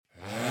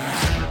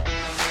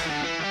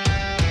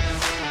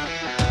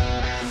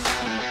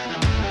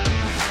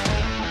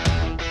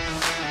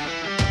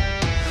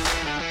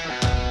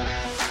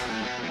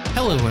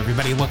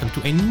everybody, and welcome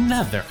to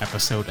another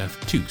episode of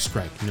Two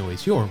Strike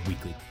Noise, your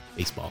weekly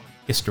baseball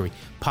history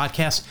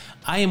podcast.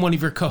 I am one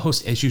of your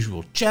co-hosts, as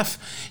usual, Jeff.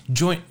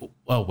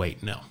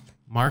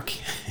 Mark.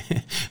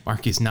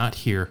 Mark is not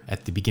here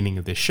at the beginning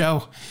of this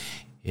show.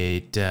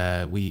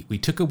 We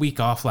took a week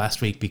off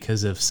last week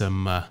because of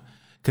some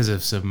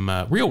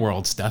real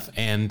world stuff,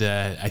 and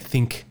I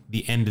think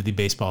the end of the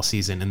baseball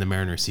season and the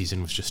Mariners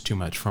season was just too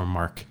much for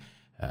Mark.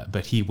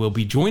 But he will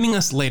be joining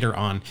us later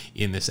on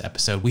in this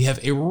episode. We have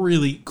a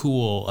really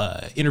cool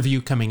interview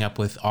coming up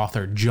with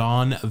author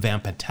John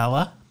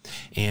Vampatella.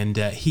 And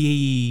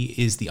he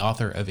is the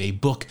author of a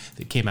book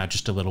that came out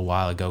just a little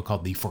while ago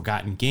called The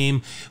Forgotten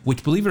Game,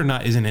 which, believe it or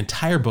not, is an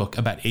entire book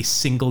about a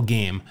single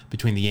game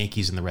between the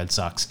Yankees and the Red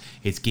Sox.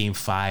 It's Game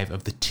 5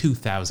 of the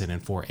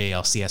 2004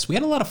 ALCS. We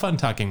had a lot of fun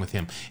talking with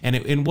him, and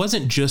it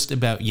wasn't just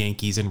about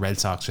Yankees and Red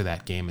Sox for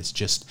that game. It's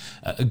just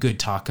a good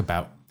talk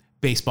about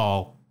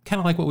baseball, kind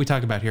of like what we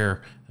talk about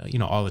here,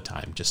 all the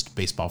time, just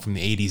baseball from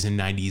the 80s and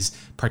 90s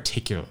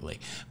particularly.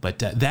 But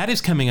that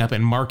is coming up,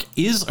 and Mark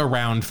is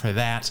around for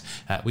that.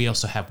 We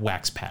also have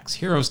Wax Packs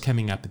Heroes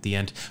coming up at the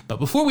end. But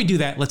before we do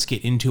that, let's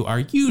get into our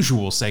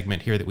usual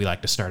segment here that we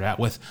like to start out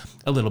with,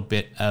 a little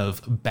bit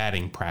of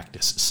batting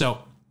practice.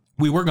 So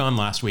we were gone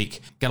last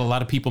week, got a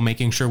lot of people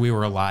making sure we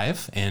were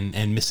alive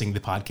and missing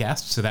the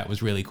podcast, so that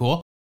was really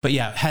cool. But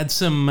yeah, had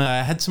some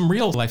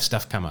real life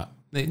stuff come up.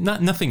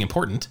 Nothing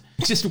important,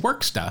 just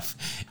work stuff.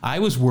 I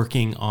was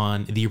working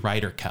on the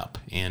Ryder Cup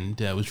and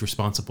was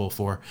responsible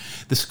for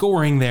the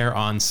scoring there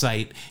on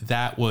site.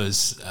 That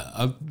was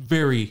a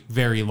very,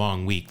 very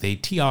long week. They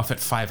tee off at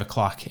 5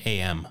 o'clock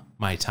a.m.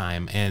 my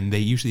time, and they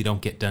usually don't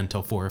get done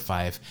till 4 or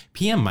 5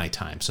 p.m. my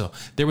time. So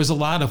there was a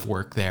lot of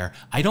work there.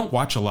 I don't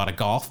watch a lot of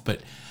golf, but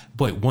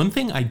boy, one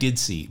thing I did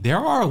see, there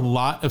are a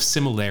lot of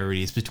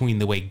similarities between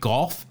the way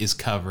golf is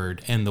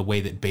covered and the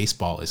way that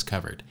baseball is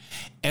covered.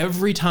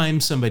 Every time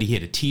somebody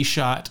hit a tee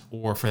shot,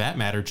 or for that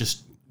matter,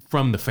 just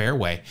from the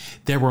fairway,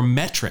 there were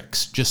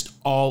metrics just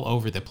all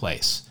over the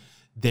place.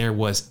 There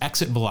was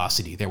exit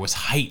velocity, there was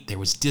height, there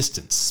was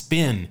distance,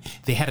 spin.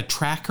 They had a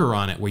tracker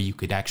on it where you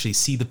could actually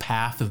see the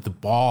path of the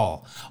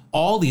ball.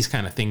 All these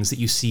kind of things that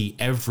you see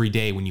every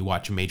day when you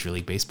watch a Major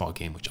League Baseball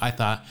game, which I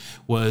thought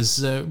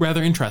was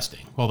rather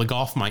interesting. While the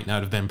golf might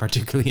not have been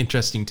particularly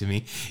interesting to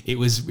me, it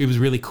was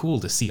really cool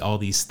to see all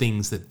these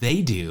things that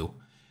they do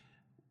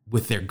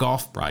with their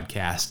golf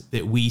broadcast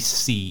that we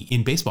see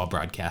in baseball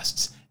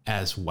broadcasts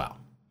as well.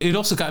 It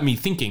also got me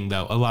thinking,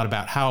 though, a lot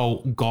about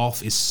how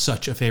golf is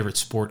such a favorite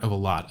sport of a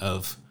lot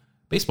of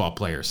baseball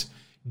players.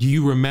 Do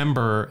you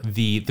remember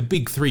the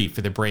big three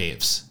for the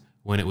Braves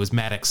when it was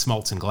Maddox,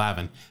 Smoltz, and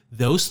Glavine?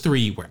 Those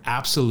three were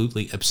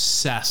absolutely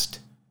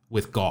obsessed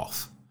with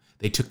golf.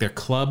 They took their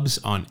clubs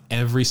on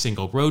every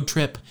single road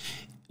trip.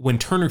 When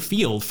Turner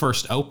Field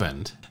first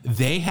opened,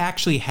 they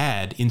actually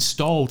had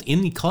installed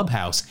in the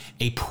clubhouse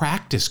a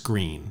practice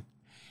green.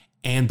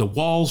 And the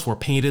walls were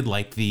painted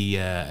like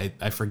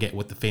I forget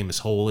what the famous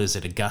hole is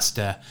at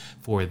Augusta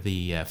for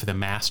the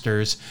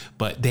Masters,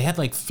 but they had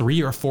like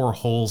 3 or 4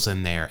 holes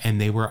in there,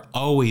 and they were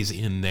always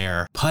in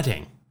there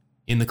putting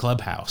in the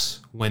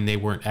clubhouse when they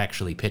weren't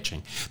actually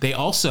pitching. They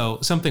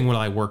also, something when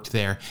I worked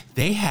there,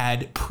 they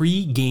had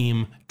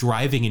pre-game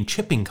driving and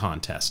chipping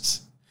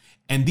contests.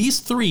 And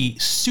these 3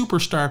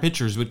 superstar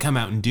pitchers would come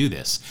out and do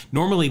this.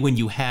 Normally when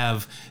you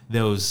have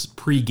those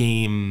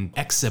pre-game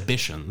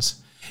exhibitions,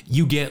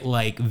 you get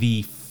like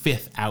the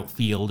 5th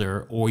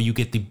outfielder, or you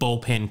get the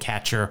bullpen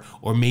catcher,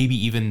 or maybe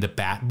even the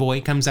bat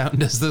boy comes out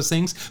and does those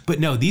things. But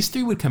no, these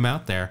 3 would come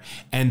out there,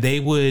 and they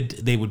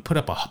would put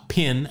up a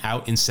pin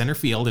out in center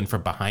field, and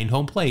from behind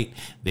home plate,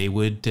 they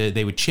would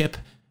chip.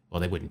 Well,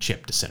 they wouldn't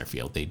chip to center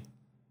field. They'd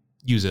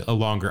use a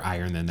longer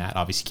iron than that.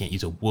 Obviously, you can't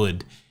use a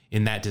wood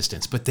in that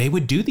distance, but they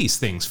would do these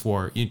things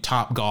for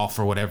Top Golf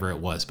or whatever it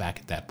was back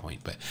at that point.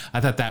 But I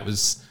thought that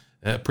was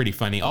pretty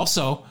funny.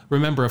 Also,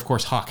 remember, of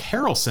course, Hawk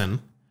Harrelson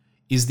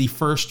is the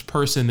first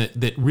person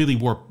that really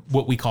wore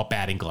what we call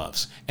batting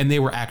gloves. And they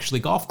were actually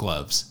golf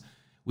gloves.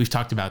 We've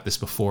talked about this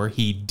before.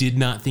 He did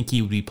not think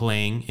he would be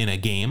playing in a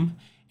game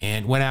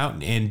and went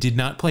out and did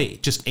not play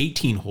just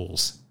 18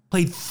 holes.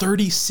 Played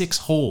 36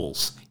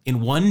 holes in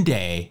one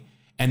day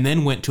and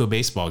then went to a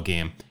baseball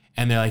game.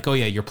 And they're like, oh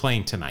yeah, you're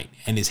playing tonight.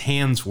 And his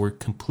hands were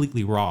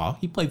completely raw.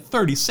 He played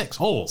 36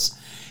 holes.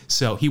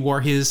 So he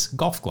wore his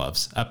golf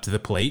gloves up to the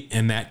plate,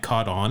 and that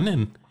caught on,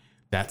 and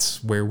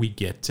that's where we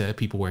get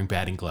people wearing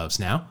batting gloves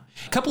now.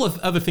 A couple of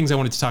other things I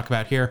wanted to talk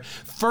about here.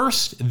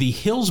 First, the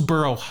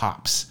Hillsboro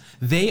Hops.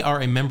 They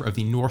are a member of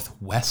the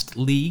Northwest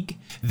League.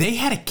 They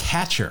had a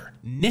catcher,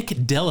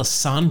 Nick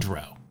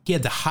D'Alessandro. He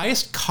had the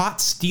highest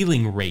caught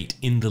stealing rate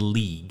in the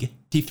league.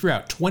 He threw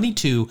out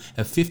 22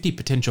 of 50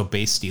 potential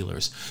base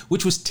stealers,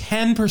 which was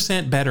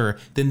 10% better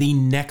than the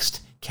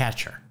next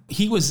catcher.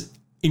 He was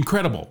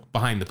incredible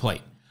behind the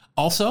plate.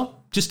 Also,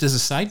 just as a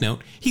side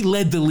note, he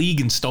led the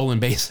league in stolen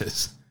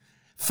bases.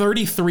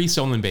 33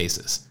 stolen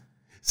bases.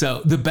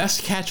 So the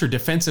best catcher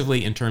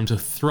defensively in terms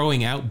of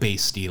throwing out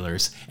base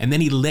stealers, and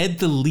then he led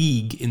the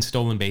league in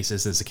stolen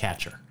bases as a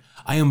catcher.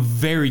 I am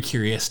very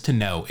curious to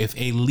know if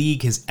a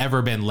league has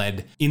ever been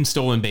led in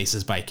stolen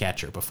bases by a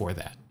catcher before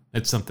that.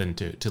 That's something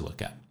to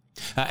look at.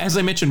 As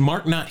I mentioned,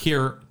 Mark not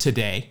here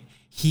today.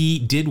 He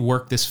did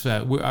work this.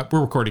 We're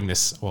recording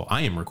this. Well,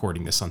 I am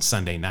recording this on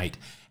Sunday night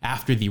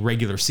after the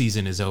regular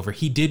season is over.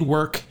 He did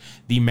work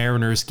the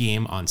Mariners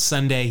game on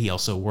Sunday. He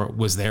also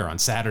was there on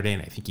Saturday,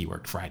 and I think he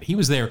worked Friday. He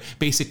was there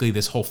basically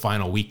this whole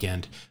final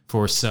weekend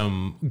for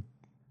some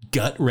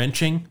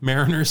gut-wrenching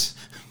Mariners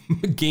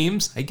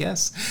games, I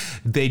guess.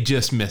 They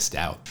just missed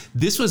out.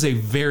 This was a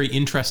very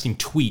interesting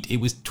tweet.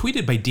 It was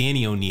tweeted by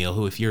Danny O'Neill,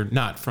 who, if you're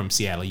not from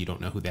Seattle, you don't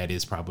know who that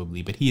is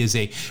probably, but he is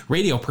a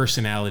radio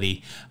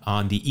personality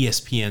on the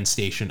ESPN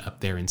station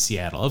up there in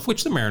Seattle, of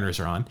which the Mariners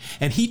are on.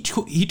 And he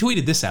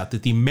tweeted this out,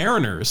 that the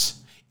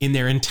Mariners, in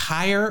their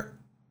entire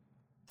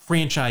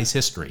franchise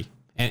history,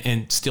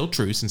 and still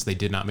true since they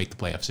did not make the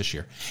playoffs this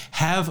year,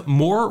 have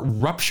more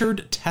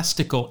ruptured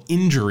testicle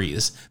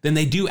injuries than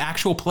they do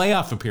actual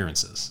playoff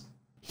appearances.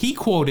 He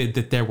quoted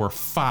that there were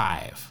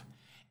 5,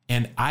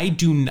 and I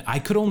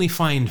could only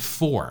find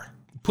 4.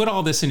 Put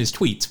all this in his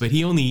tweets, but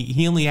he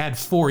only had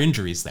 4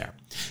 injuries there.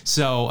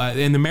 So,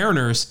 and the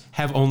Mariners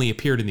have only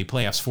appeared in the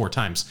playoffs 4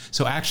 times.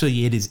 So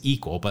actually it is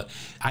equal, but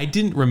I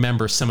didn't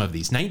remember some of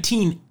these.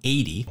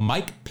 1980,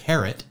 Mike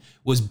Parrott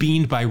was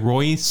beaned by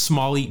Roy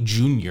Smalley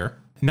Jr.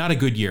 Not a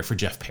good year for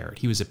Jeff Parrott.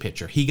 He was a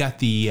pitcher. He got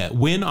the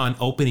win on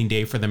opening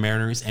day for the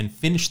Mariners and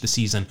finished the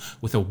season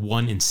with a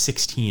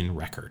 1-16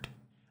 record.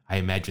 I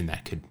imagine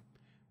that could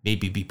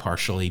maybe be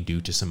partially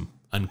due to some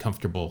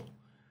uncomfortable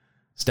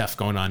stuff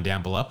going on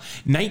down below.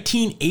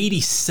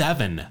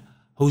 1987,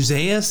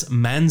 Joseas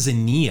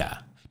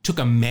Manzanilla took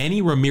a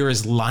Manny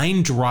Ramirez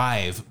line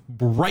drive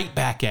right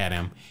back at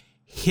him,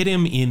 hit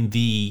him in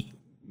the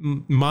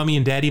mommy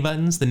and daddy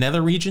buttons, the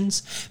nether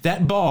regions.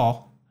 That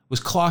ball was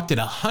clocked at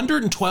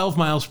 112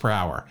 miles per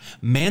hour.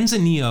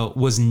 Manzanilla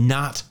was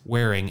not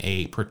wearing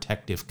a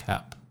protective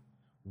cup.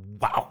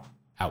 Wow.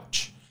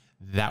 Ouch.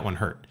 That one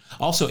hurt.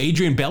 Also,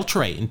 Adrian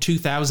Beltre in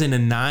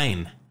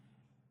 2009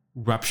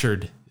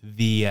 ruptured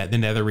the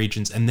nether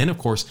regions. And then, of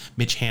course,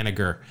 Mitch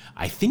Haniger,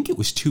 I think it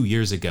was 2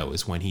 years ago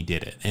is when he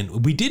did it.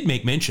 And we did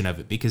make mention of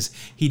it because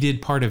he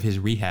did part of his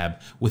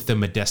rehab with the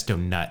Modesto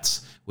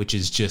Nuts, which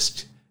is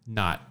just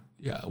not...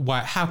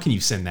 how can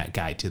you send that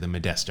guy to the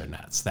Modesto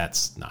Nuts?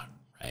 That's not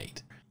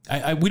right.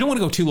 We don't want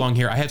to go too long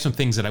here. I have some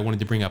things that I wanted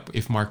to bring up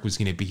if Mark was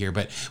going to be here,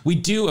 but we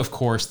do, of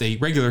course, the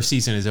regular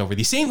season is over.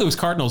 The St. Louis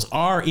Cardinals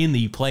are in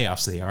the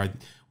playoffs. They are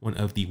one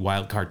of the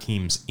wild card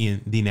teams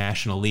in the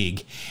National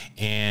League,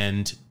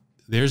 and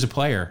there's a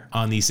player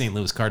on the St.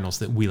 Louis Cardinals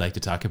that we like to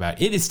talk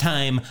about. It is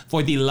time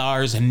for the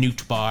Lars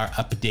Nootbaar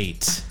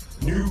update.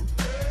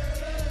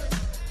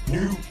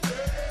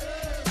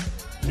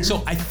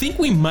 So I think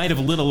we might have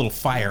lit a little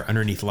fire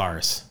underneath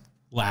Lars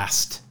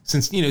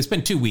since it's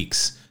been 2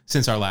 weeks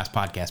since our last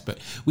podcast, but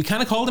we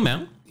kind of called him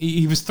out.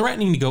 He was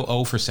threatening to go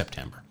 0 for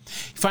September.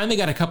 He finally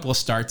got a couple of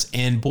starts,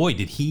 and boy,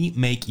 did he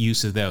make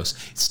use of those.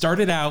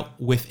 Started out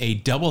with a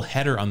double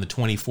header on the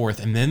 24th,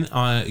 and then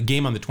a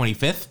game on the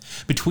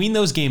 25th. Between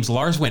those games,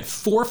 Lars went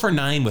 4 for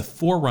 9 with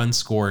 4 runs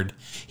scored.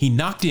 He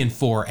knocked in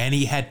 4, and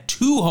he had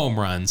 2 home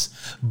runs,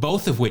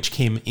 both of which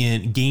came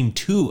in game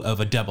 2 of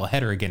a double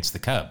header against the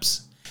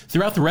Cubs.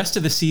 Throughout the rest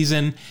of the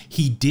season,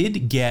 he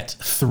did get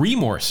 3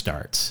 more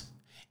starts,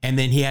 and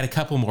then he had a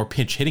couple more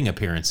pinch hitting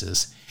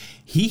appearances.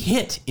 He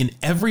hit in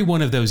every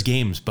one of those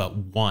games but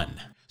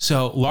 1.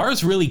 So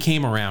Lars really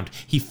came around.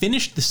 He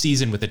finished the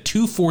season with a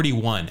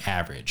 241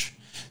 average.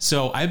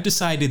 So I've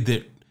decided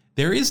that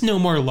there is no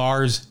more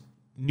Lars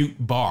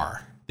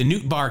Nootbaar. The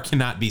Nootbaar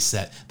cannot be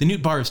set. The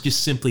Nootbaar is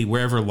just simply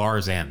wherever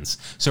Lars ends.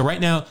 So right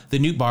now, the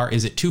Nootbaar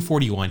is at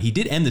 241. He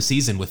did end the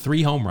season with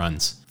 3 home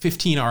runs,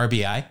 15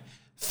 RBI,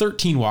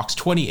 13 walks,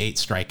 28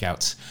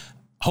 strikeouts.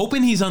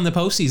 Hoping he's on the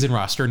postseason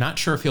roster. Not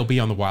sure if he'll be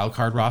on the wild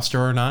card roster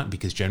or not,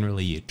 because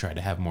generally you try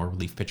to have more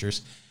relief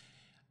pitchers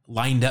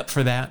lined up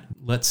for that.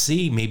 Let's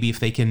see, maybe if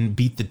they can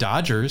beat the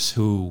Dodgers,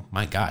 who,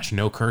 my gosh,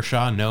 no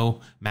Kershaw,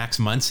 no Max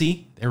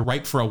Muncy. They're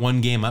ripe for a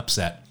 1-game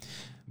upset.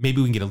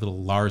 Maybe we can get a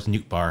little Lars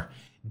Nootbaar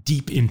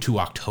deep into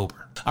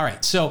October. All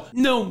right, so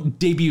no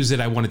debuts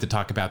that I wanted to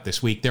talk about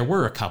this week. There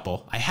were a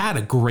couple. I had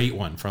a great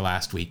one for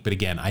last week, but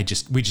again,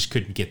 we just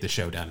couldn't get the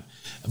show done.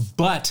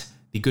 But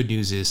the good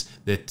news is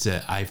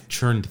that I've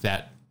turned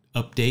that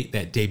update,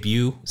 that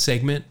debut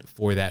segment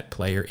for that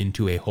player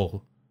into a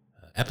whole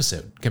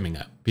episode coming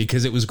up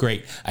because it was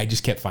great. I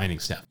just kept finding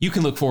stuff. You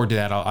can look forward to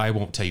that. I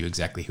won't tell you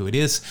exactly who it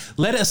is.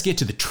 Let us get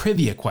to the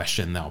trivia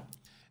question, though.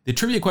 The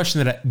trivia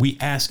question that we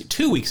asked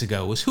 2 weeks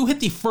ago was who hit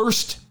the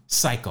first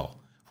cycle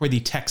for the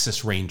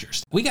Texas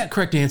Rangers? We got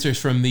correct answers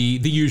from the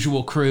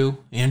usual crew,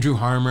 Andrew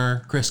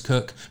Harmer, Chris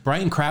Cook.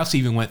 Brian Krause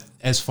even went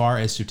as far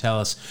as to tell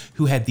us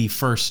who had the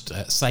first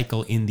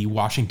cycle in the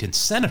Washington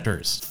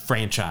Senators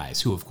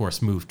franchise, who of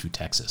course moved to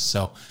Texas.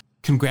 So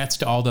congrats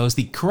to all those.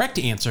 The correct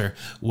answer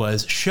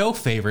was show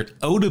favorite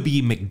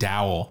Oddibe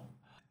McDowell.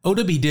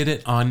 Oddibe did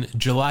it on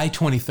July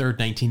 23rd,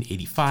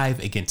 1985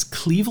 against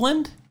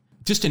Cleveland.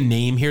 Just a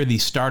name here, the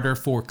starter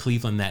for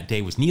Cleveland that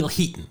day was Neil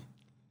Heaton.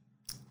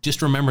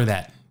 Just remember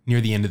that.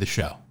 near the end of the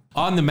show.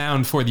 On the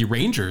mound for the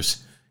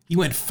Rangers, he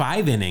went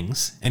 5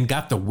 innings and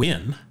got the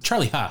win.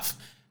 Charlie Huff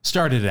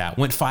started it out,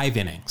 went 5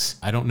 innings.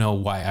 I don't know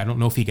why. I don't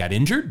know if he got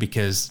injured,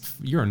 because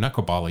you're a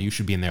knuckleballer. You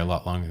should be in there a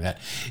lot longer than that.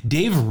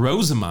 Dave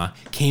Rozema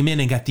came in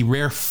and got the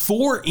rare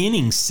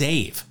 4-inning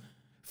save.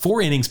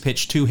 4 innings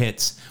pitched, 2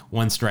 hits,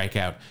 1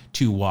 strikeout,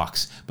 2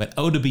 walks. But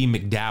Oddibe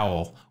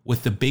McDowell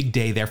with the big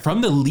day there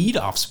from the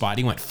leadoff spot.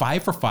 He went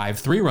 5 for 5,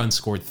 3 runs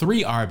scored,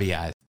 3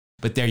 RBIs.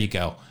 But there you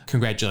go.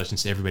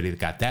 Congratulations to everybody that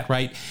got that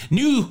right.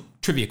 New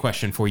trivia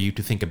question for you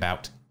to think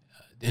about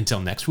until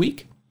next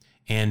week.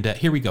 And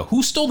here we go.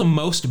 Who stole the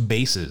most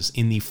bases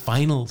in the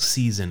final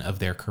season of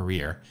their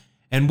career?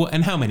 And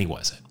how many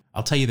was it?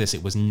 I'll tell you this.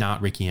 It was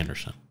not Ricky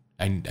Henderson.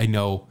 I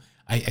know,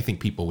 I think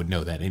people would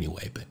know that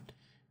anyway, but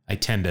I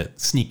tend to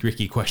sneak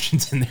Ricky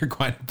questions in there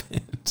quite a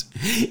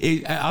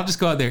bit. I'll just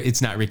go out there.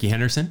 It's not Ricky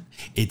Henderson.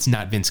 It's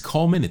not Vince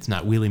Coleman. It's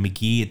not Willie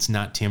McGee. It's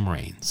not Tim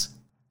Raines.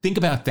 Think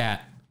about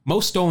that.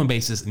 Most stolen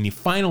bases in the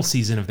final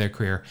season of their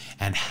career,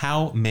 and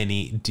how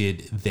many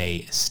did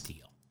they steal?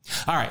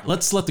 All right,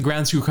 let's let the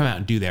ground crew come out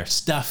and do their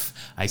stuff.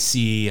 I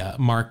see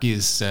Mark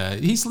is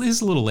he's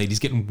a little late. He's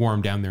getting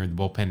warm down there in the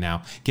bullpen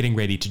now, getting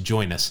ready to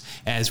join us,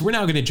 as we're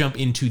now going to jump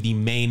into the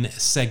main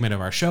segment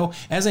of our show.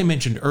 As I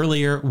mentioned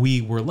earlier,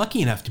 we were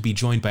lucky enough to be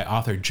joined by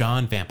author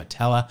John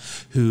Vampatella,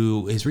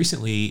 who has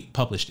recently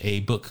published a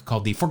book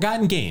called The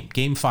Forgotten Game,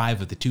 Game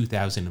 5 of the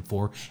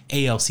 2004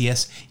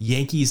 ALCS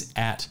Yankees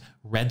at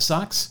Red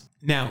Sox.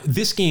 Now,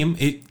 this game,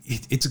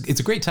 it's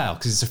a great title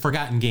because it's a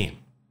forgotten game.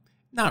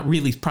 Not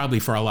really probably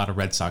for a lot of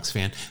Red Sox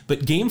fan,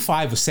 but Game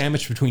 5 was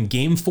sandwiched between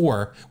Game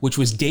 4, which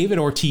was David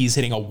Ortiz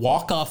hitting a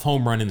walk-off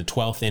home run in the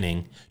 12th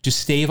inning to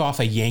stave off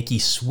a Yankee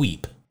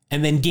sweep.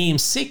 And then Game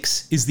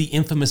 6 is the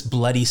infamous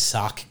bloody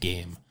sock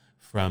game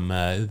from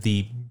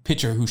the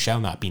pitcher who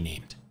shall not be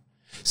named.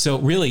 So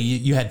really,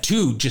 you had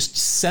 2 just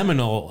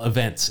seminal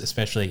events,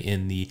 especially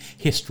in the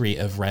history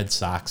of Red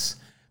Sox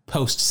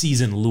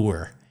postseason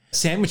lure.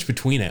 Sandwiched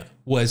between it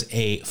was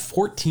a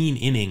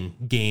 14-inning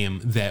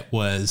game that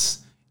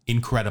was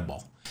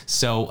incredible.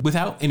 So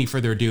without any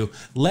further ado,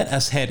 let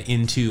us head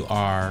into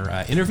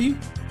our interview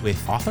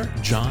with author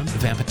John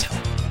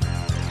Vampatella.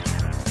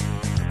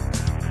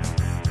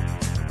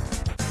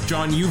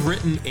 John, you've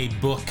written a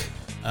book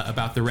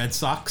about the Red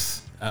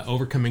Sox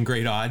overcoming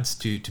great odds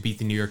to beat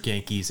the New York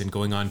Yankees and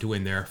going on to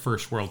win their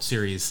first World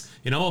Series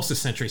in almost a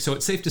century. So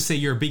it's safe to say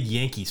you're a big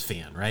Yankees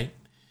fan, right?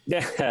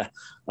 Yeah,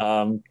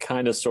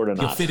 kind of, sort of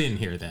not. You'll fit in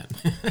here then.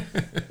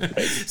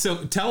 Right.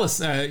 So tell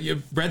us, you're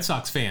a Red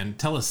Sox fan.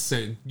 Tell us,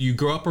 you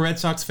grew up a Red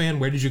Sox fan.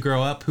 Where did you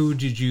grow up? Who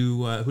did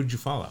you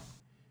follow?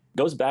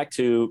 Goes back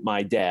to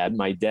my dad.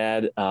 My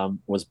dad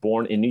was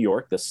born in New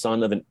York, the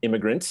son of an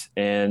immigrant,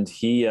 and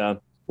he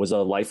was a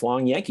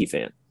lifelong Yankee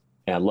fan.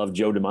 And I loved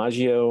Joe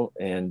DiMaggio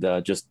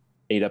and just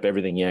ate up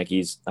everything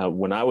Yankees.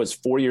 When I was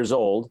 4 years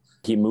old,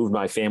 he moved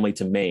my family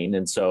to Maine.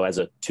 And so as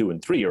a 2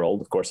 and 3 year old,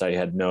 of course, I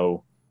had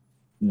no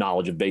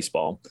knowledge of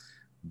baseball.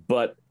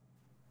 But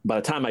by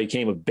the time I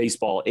became of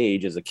baseball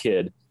age as a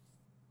kid,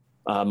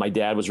 my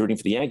dad was rooting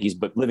for the Yankees,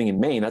 but living in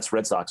Maine, that's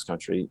Red Sox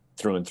country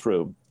through and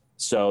through.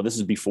 So this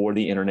is before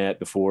the internet,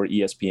 before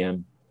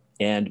ESPN.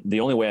 And the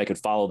only way I could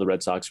follow the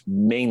Red Sox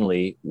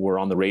mainly were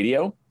on the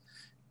radio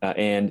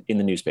and in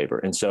the newspaper.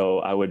 And so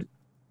I would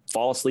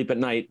fall asleep at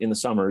night in the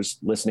summers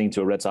listening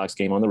to a Red Sox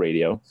game on the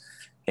radio.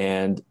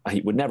 And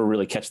I would never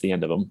really catch the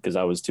end of them because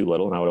I was too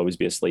little and I would always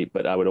be asleep,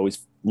 but I would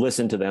always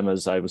listen to them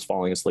as I was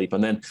falling asleep.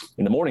 And then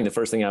in the morning, the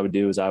first thing I would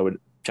do is I would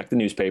check the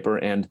newspaper,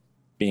 and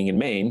being in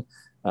Maine,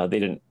 they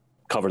didn't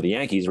cover the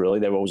Yankees really.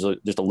 There was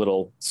just a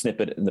little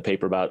snippet in the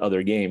paper about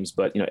other games,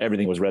 but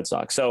everything was Red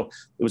Sox. So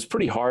it was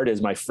pretty hard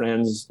as my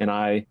friends and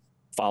I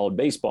followed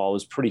baseball. It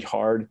was pretty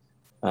hard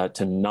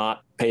to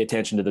not pay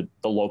attention to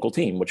the local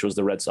team, which was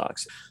the Red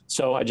Sox.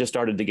 So I just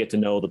started to get to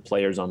know the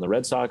players on the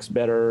Red Sox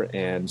better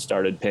and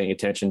started paying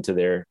attention to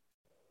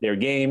their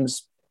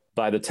games.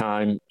 By the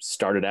time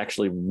started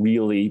actually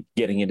really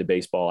getting into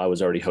baseball, I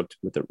was already hooked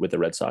with the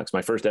Red Sox.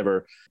 My first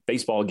ever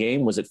baseball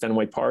game was at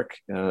Fenway Park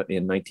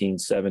in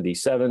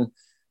 1977.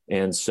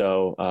 And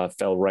so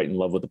fell right in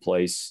love with the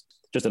place.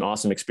 Just an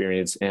awesome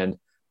experience. And,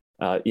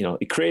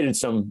 it created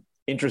some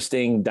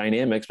interesting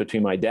dynamics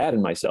between my dad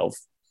and myself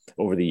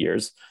over the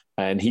years.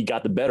 And he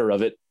got the better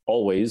of it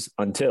always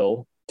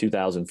until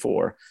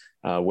 2004,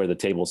 where the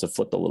tables have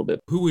flipped a little bit.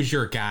 Who was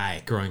your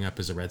guy growing up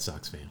as a Red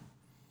Sox fan?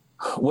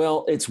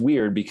 Well, it's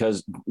weird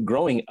because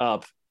growing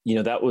up,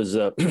 that was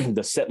the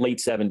late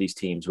 70s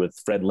teams with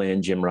Fred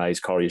Lynn, Jim Rice,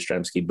 Carl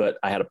Yastrzemski. But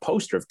I had a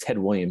poster of Ted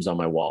Williams on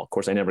my wall. Of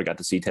course, I never got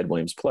to see Ted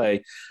Williams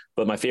play,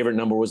 but my favorite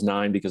number was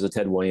 9 because of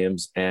Ted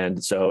Williams.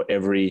 And so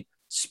every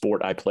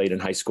sport I played in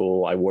high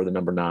school, I wore the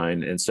number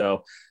 9. And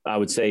so I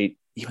would say,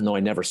 even though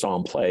I never saw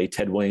him play,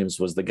 Ted Williams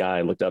was the guy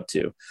I looked up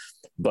to.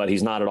 But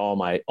he's not at all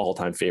my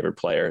all-time favorite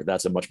player.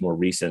 That's a much more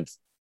recent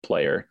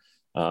player,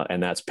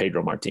 and that's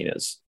Pedro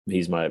Martinez.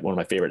 He's one of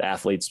my favorite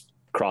athletes,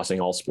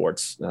 crossing all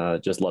sports.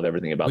 Just love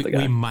everything about the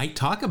guy. We might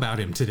talk about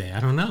him today. I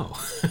don't know.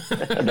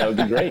 That would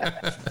be great.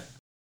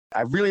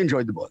 I really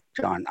enjoyed the book,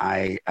 John.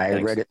 I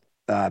read it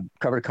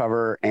cover to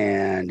cover.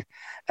 And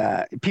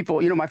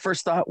people, my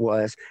first thought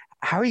was,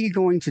 how are you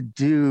going to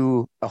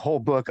do a whole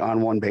book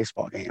on one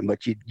baseball game?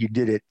 But you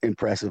did it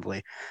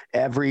impressively.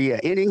 Every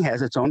inning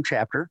has its own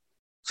chapter.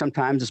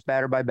 Sometimes it's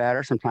batter by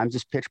batter. Sometimes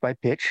it's pitch by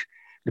pitch,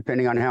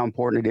 depending on how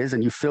important it is.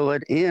 And you fill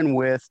it in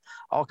with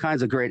all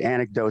kinds of great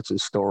anecdotes and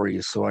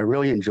stories. So I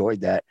really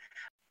enjoyed that.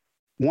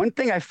 One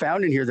thing I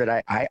found in here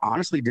that I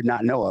honestly did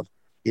not know of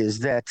is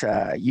that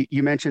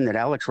you mentioned that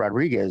Alex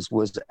Rodriguez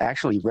was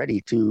actually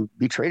ready to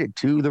be traded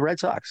to the Red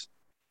Sox.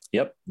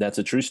 Yep, that's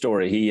a true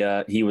story.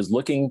 He was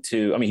looking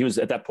to, he was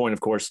at that point, of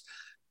course,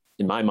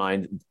 in my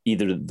mind,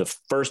 either the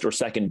first or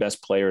second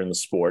best player in the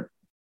sport,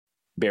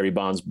 Barry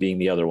Bonds being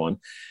the other one.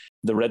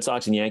 The Red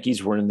Sox and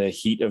Yankees were in the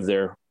heat of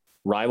their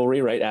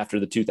rivalry, right after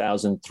the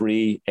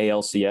 2003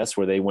 ALCS,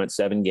 where they went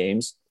 7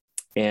 games.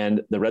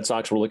 And the Red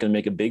Sox were looking to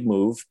make a big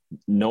move.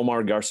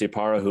 Nomar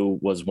Garciaparra, who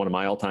was one of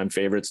my all-time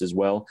favorites as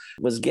well,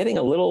 was getting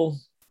a little...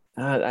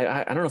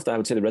 I don't know if I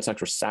would say the Red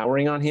Sox were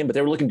souring on him, but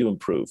they were looking to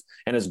improve.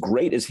 And as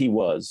great as he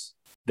was,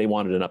 they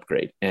wanted an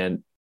upgrade.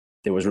 And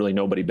there was really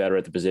nobody better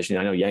at the position.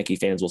 I know Yankee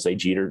fans will say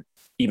Jeter.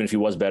 Even if he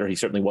was better, he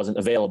certainly wasn't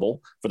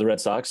available for the Red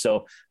Sox.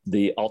 So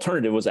the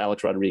alternative was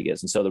Alex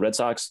Rodriguez. And so the Red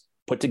Sox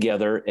put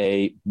together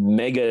a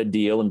mega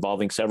deal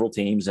involving several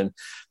teams. And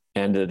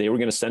they were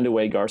going to send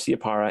away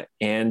Garciaparra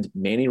and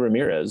Manny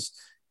Ramirez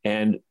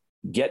and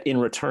get in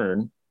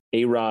return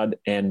A-Rod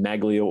and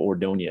Maglio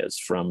Ordonez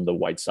from the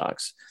White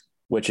Sox,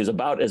 which is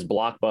about as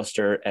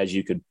blockbuster as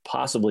you could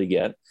possibly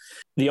get.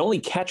 The only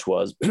catch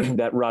was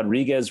that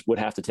Rodriguez would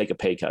have to take a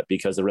pay cut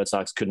because the Red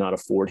Sox could not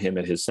afford him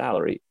at his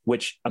salary,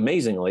 which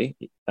amazingly,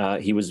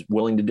 he was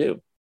willing to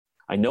do.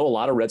 I know a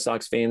lot of Red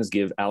Sox fans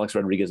give Alex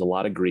Rodriguez a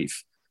lot of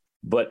grief,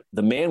 but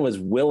the man was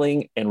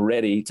willing and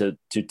ready to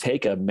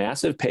take a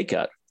massive pay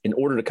cut in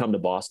order to come to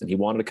Boston. He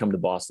wanted to come to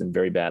Boston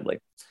very badly.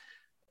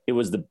 It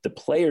was the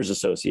Players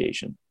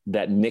Association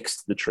that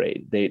nixed the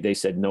trade. They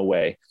said, no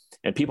way.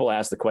 And people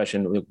ask the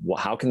question, well,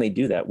 how can they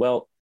do that?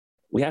 Well,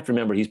 we have to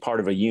remember he's part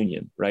of a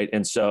union, right?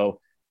 And so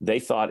they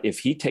thought if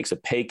he takes a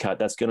pay cut,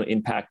 that's going to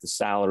impact the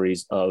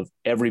salaries of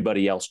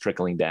everybody else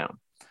trickling down.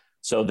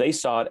 So they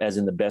saw it as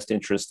in the best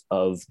interest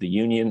of the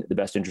union, the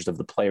best interest of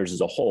the players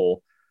as a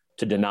whole,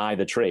 to deny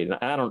the trade. And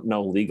I don't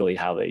know legally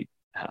how they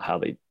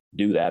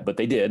do that, but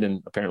they did.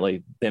 And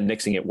apparently them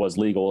nixing it was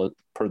legal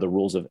per the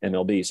rules of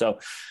MLB.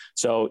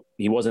 So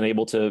he wasn't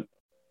able to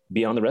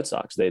be on the Red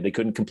Sox. They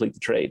couldn't complete the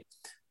trade.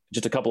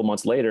 Just a couple of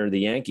months later,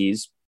 the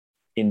Yankees,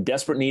 in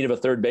desperate need of a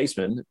third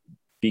baseman,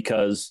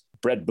 because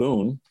Aaron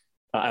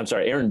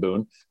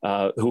Boone,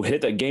 who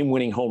hit a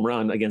game-winning home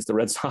run against the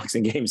Red Sox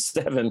in Game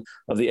 7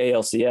 of the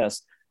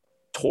ALCS,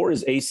 tore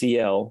his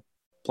ACL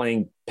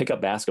playing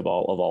pickup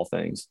basketball, of all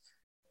things.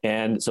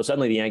 And so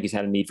suddenly the Yankees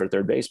had a need for a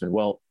third baseman.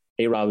 Well,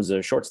 A-Rod was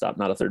a shortstop,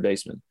 not a third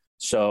baseman.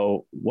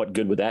 So what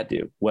good would that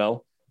do?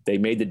 Well, they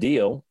made the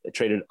deal. They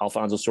traded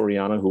Alfonso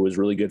Soriano, who was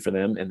really good for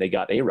them, and they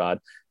got A-Rod.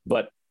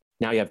 But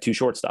now you have 2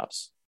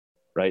 shortstops,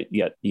 right?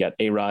 You got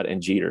A-Rod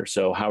and Jeter.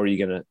 So how are you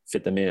going to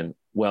fit them in?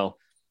 Well,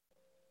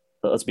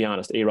 let's be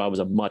honest. A-Rod was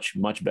a much,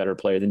 much better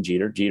player than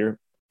Jeter. Jeter,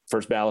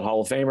 first ballot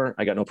Hall of Famer.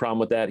 I got no problem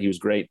with that. He was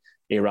great.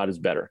 A-Rod is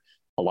better,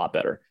 a lot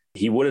better.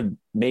 He would have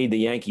made the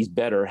Yankees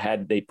better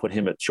had they put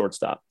him at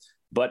shortstop.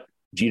 But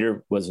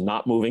Jeter was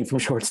not moving from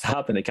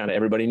shortstop, and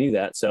everybody knew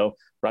that. So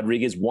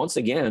Rodriguez once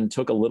again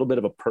took a little bit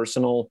of a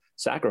personal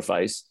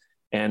sacrifice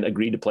and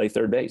agreed to play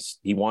third base.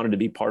 He wanted to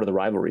be part of the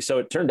rivalry. So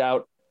it turned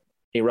out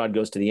A-Rod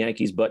goes to the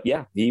Yankees, but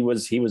yeah, he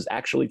was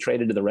actually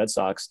traded to the Red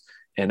Sox,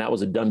 and that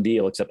was a done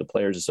deal, except the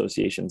Players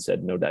Association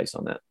said no dice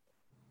on that.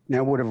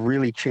 That would have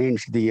really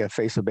changed the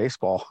face of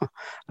baseball.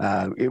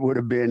 It would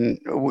have been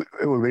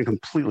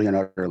completely and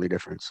utterly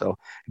different. So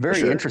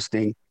very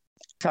interesting.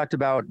 Talked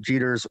about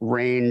Jeter's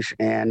range,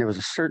 and there was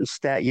a certain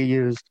stat you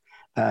used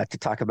to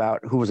talk about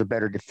who was a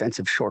better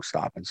defensive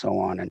shortstop and so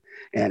on.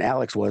 And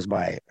Alex was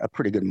by a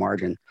pretty good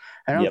margin.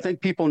 I don't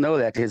think people know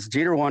that. His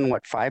Jeter won,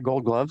 5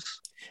 Gold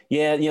Gloves?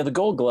 Yeah, the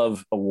Gold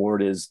Glove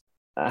award is,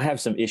 I have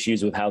some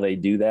issues with how they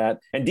do that.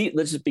 And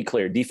let's just be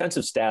clear,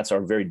 defensive stats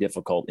are very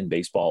difficult in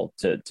baseball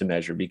to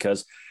measure,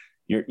 because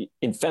you're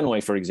in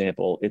Fenway, for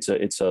example, it's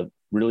a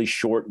really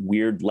short,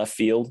 weird left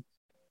field,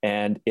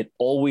 and it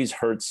always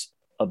hurts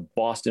a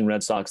Boston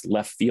Red Sox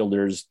left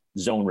fielder's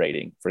zone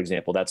rating, for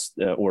example. That's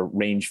or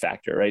range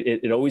factor, right?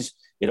 It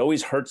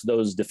always hurts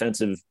those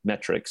defensive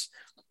metrics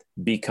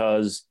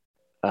because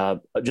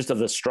just of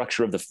the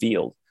structure of the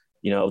field,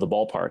 of the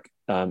ballpark.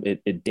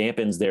 It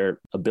dampens their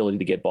ability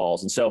to get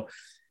balls. And so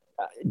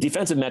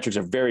defensive metrics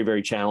are very,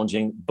 very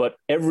challenging, but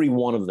every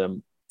one of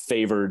them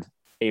favored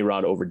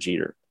A-Rod over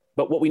Jeter.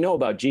 But what we know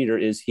about Jeter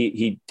is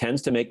he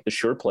tends to make the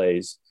sure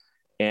plays,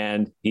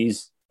 and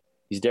he's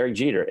Derek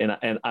Jeter.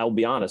 And I'll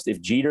be honest,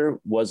 if Jeter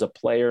was a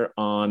player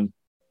on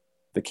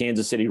the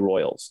Kansas City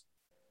Royals,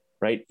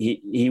 right,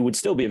 he would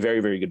still be a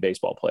very, very good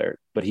baseball player,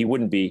 but he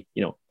wouldn't be,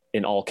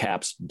 in all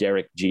caps,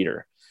 Derek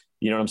Jeter.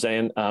 You know what I'm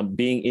saying?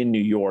 Being in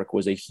New York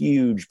was a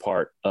huge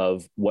part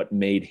of what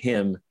made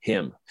him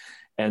him.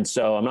 And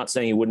so I'm not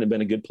saying he wouldn't have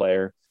been a good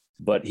player,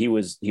 but he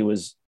was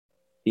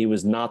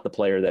not the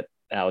player that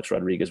Alex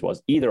Rodriguez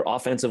was, either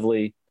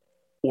offensively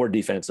or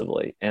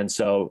defensively. And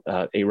so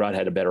A-Rod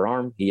had a better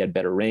arm. He had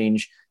better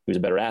range. He was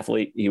a better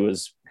athlete. He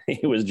was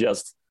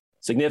just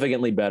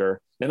significantly better.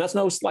 And that's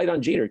no slight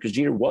on Jeter, because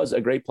Jeter was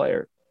a great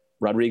player.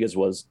 Rodriguez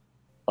was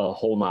a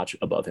whole notch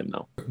above him,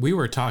 though. We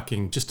were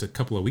talking just a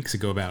couple of weeks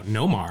ago about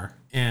Nomar,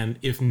 and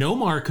if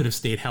Nomar could have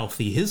stayed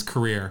healthy his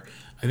career,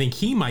 I think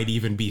he might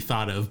even be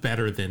thought of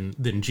better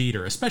than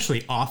Jeter,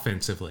 especially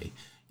offensively.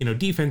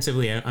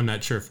 Defensively, I'm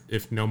not sure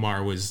if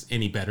Nomar was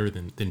any better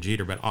than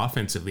Jeter, but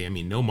offensively, I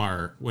mean,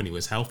 Nomar, when he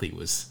was healthy,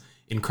 was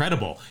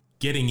incredible.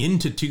 Getting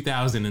into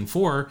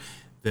 2004,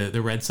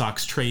 the Red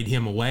Sox trade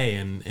him away,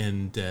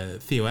 and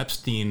Theo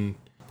Epstein,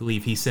 I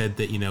believe he said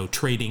that,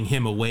 trading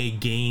him away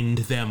gained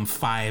them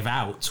 5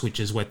 outs, which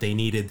is what they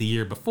needed the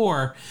year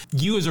before.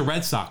 You as a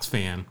Red Sox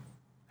fan,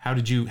 how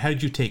did you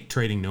take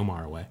trading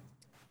Nomar away?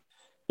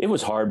 It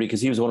was hard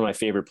because he was one of my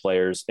favorite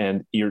players,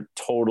 and you're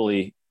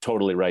totally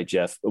right,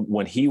 Jeff.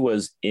 When he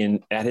was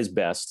at his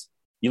best,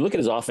 you look at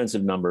his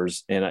offensive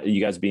numbers, and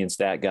you guys being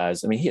stat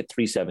guys, I mean, he had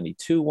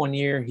 372 one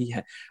year.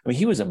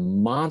 He was a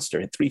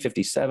monster at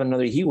 357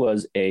 another. He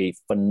was a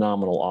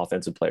phenomenal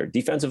offensive player.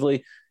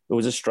 Defensively, it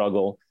was a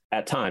struggle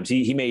at times.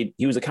 He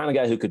was the kind of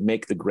guy who could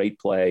make the great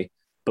play,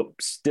 but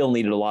still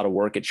needed a lot of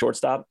work at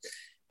shortstop.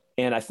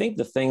 And I think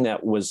the thing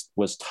that was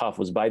tough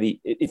was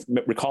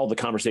recall the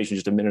conversation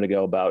just a minute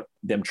ago about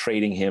them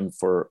trading him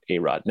for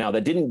A-Rod. Now,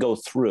 that didn't go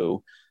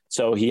through,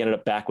 so he ended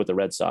up back with the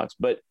Red Sox.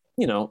 But,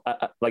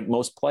 like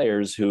most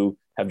players who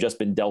have just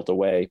been dealt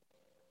away,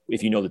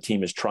 if the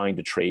team is trying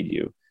to trade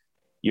you,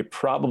 you're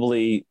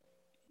probably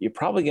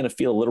going to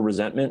feel a little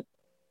resentment,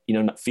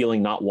 not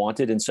feeling not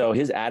wanted. And so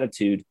his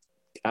attitude,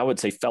 I would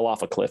say, fell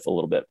off a cliff a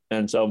little bit.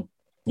 And so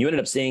you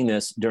ended up seeing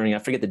this during, I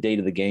forget the date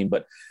of the game,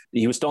 but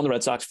he was still in the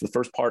Red Sox for the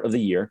first part of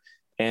the year.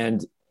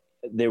 And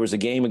there was a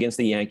game against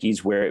the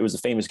Yankees where it was a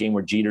famous game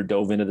where Jeter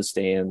dove into the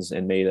stands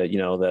and made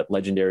that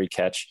legendary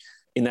catch.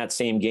 In that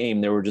same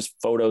game, there were just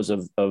photos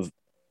of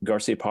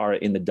Garciaparra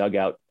in the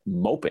dugout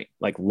moping,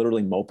 like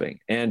literally moping.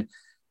 And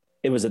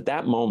it was at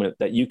that moment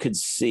that you could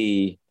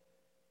see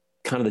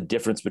kind of the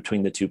difference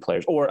between the two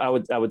players. Or I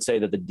would say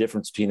that the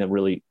difference between them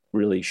really,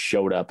 really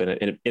showed up,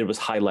 and it was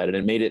highlighted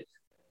and made it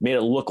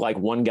look like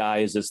one guy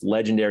is this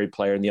legendary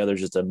player and the other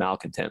is just a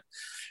malcontent.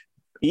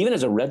 Even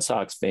as a Red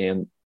Sox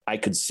fan, I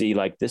could see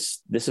like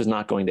this is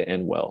not going to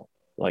end well.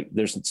 Like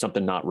there's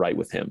something not right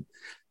with him.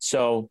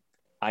 So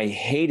I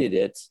hated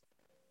it,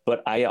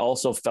 but I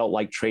also felt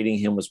like trading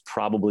him was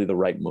probably the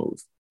right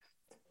move.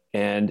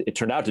 And it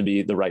turned out to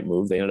be the right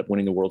move. They ended up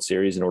winning the World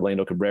Series, and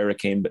Orlando Cabrera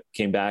came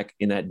back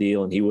in that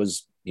deal, and he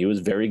was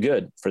very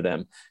good for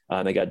them.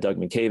 They got Doug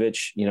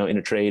Mientkiewicz, in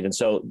a trade. And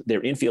so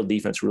their infield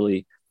defense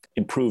really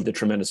improved a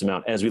tremendous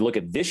amount. As we look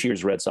at this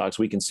year's Red Sox,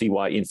 we can see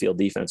why infield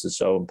defense is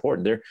so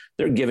important.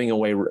 They're giving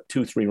away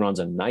 2-3 runs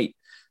a night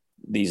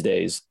these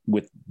days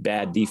with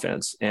bad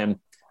defense. And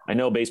I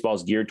know baseball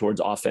is geared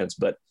towards offense,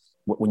 but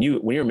when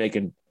you're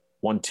making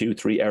 1, 2,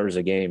 3 errors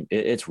a game,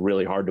 it's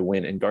really hard to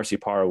win. And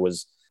Garciaparra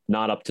was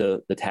not up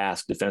to the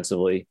task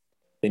defensively.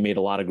 They made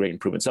a lot of great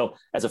improvements. So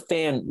as a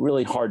fan,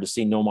 really hard to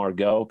see Nomar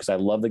go because I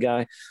love the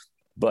guy.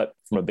 But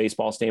from a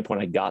baseball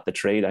standpoint, I got the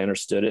trade. I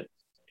understood it,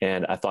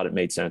 and I thought it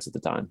made sense at the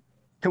time.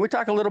 Can we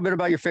talk a little bit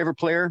about your favorite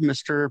player,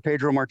 Mr.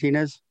 Pedro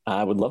Martinez?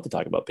 I would love to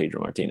talk about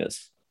Pedro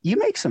Martinez. You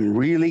make some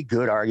really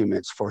good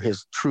arguments for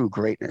his true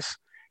greatness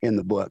in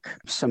the book.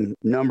 Some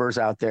numbers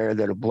out there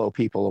that'll blow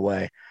people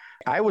away.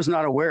 I was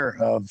not aware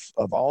of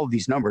all of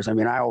these numbers. I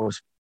mean,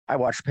 I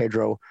watched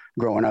Pedro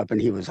growing up, and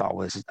he was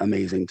always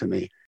amazing to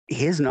me.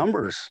 His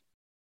numbers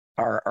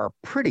are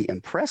pretty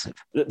impressive.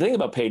 The thing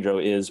about Pedro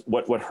is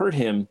what hurt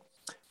him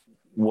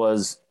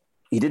was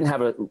he didn't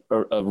have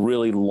a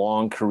really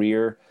long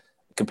career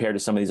compared to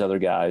some of these other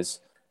guys.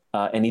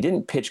 And he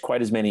didn't pitch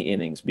quite as many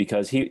innings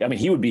because he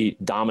would be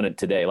dominant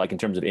today, like in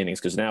terms of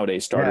innings, because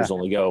nowadays starters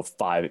only go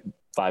five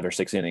or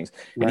 6 innings.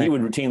 And he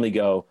would routinely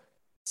go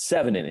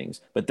 7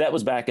 innings. But that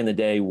was back in the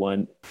day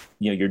when,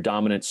 your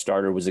dominant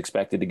starter was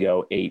expected to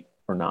go 8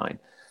 or 9.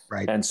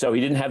 Right. And so he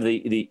didn't have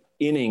the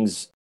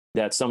innings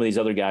that some of these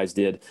other guys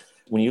did.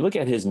 When you look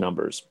at his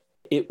numbers,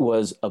 it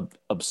was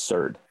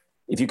absurd.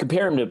 If you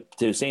compare him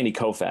to Sandy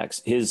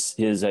Koufax, his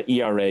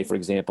ERA, for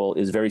example,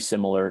 is very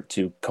similar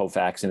to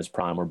Koufax in his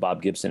prime or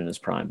Bob Gibson in his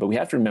prime. But we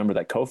have to remember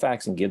that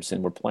Koufax and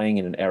Gibson were playing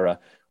in an era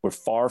where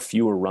far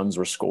fewer runs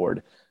were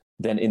scored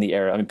than in the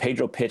era. I mean,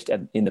 Pedro pitched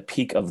in the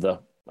peak of the,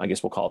 I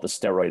guess we'll call it the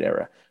steroid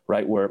era,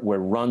 right? Where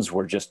runs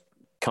were just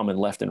coming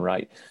left and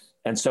right.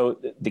 And so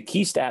the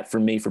key stat for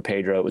me for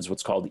Pedro is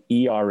what's called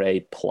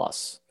ERA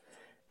plus.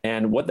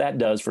 And what that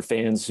does for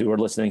fans who are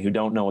listening who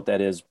don't know what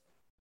that is,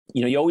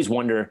 you always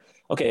wonder,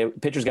 okay,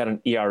 pitcher's got an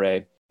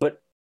ERA,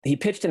 but he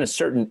pitched in a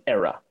certain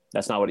era.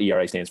 That's not what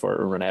ERA stands for,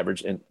 or run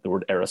average, and the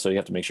word era. So you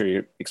have to make sure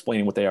you're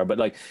explaining what they are. But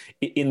like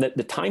in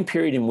the time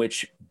period in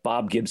which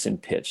Bob Gibson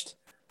pitched,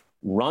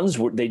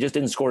 they just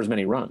didn't score as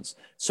many runs.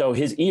 So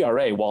his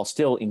ERA, while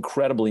still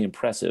incredibly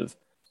impressive,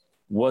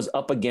 was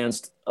up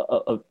against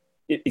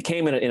it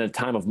came in a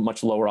time of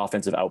much lower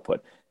offensive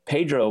output.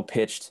 Pedro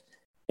pitched,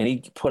 and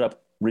he put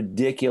up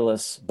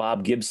ridiculous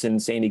Bob Gibson,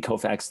 Sandy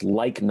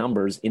Koufax-like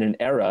numbers in an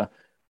era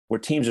where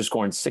teams are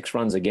scoring 6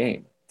 runs a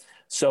game.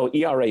 So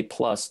ERA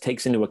plus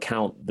takes into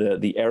account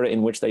the era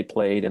in which they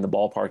played and the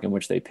ballpark in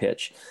which they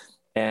pitch.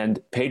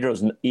 And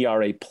Pedro's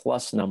ERA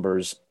plus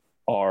numbers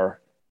are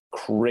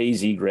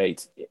crazy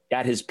great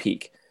at his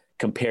peak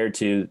compared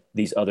to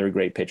these other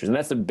great pitchers. And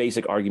that's the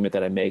basic argument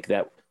that I make,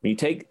 that when you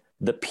take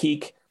the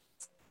peak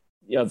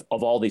of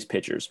all these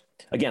pitchers,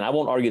 again, I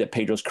won't argue that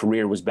Pedro's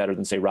career was better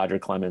than, say, Roger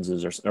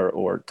Clemens's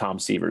or Tom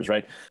Seaver's,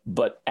 right?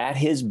 But at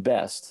his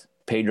best,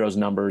 Pedro's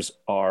numbers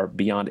are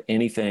beyond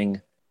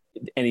anything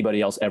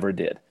anybody else ever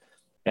did.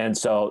 And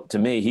so to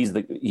me, he's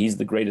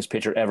the greatest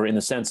pitcher ever, in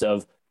the sense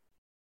of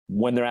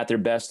when they're at their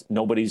best,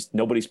 nobody's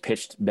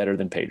pitched better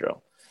than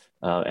Pedro.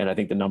 And I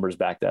think the numbers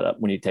back that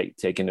up when you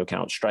take into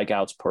account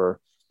strikeouts per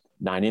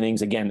 9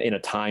 innings, again, in a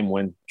time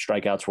when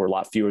strikeouts were a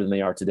lot fewer than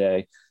they are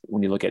today.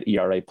 When you look at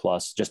ERA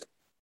plus, just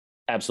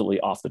absolutely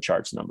off the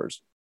charts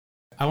numbers.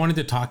 I wanted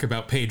to talk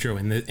about Pedro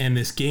in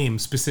this game,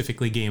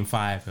 specifically Game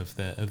 5 of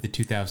the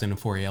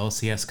 2004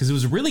 ALCS, because it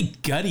was a really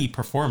gutty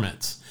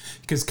performance.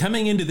 Because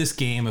coming into this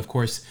game, of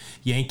course,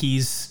 Yankee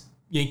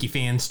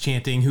fans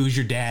chanting "Who's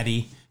your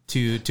daddy?"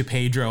 to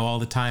Pedro all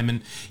the time,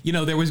 and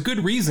there was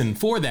good reason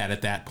for that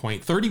at that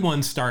point.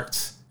 31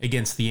 starts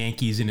against the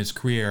Yankees in his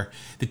career.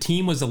 The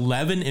team was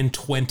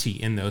 11-20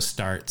 in those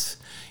starts.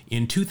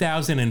 In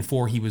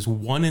 2004, he was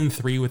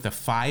 1-3 with a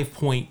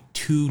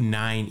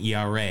 5.29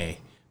 ERA.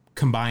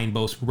 Combined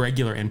both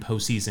regular and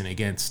postseason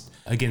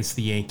against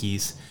the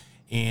Yankees,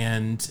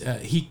 and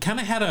he didn't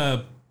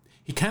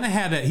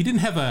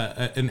have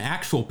an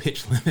actual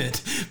pitch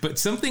limit, but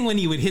something when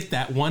he would hit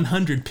that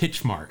 100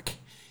 pitch mark,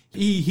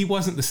 he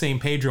wasn't the same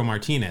Pedro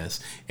Martinez.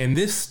 And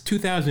this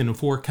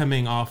 2004,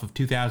 coming off of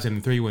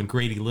 2003, when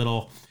Grady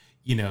Little,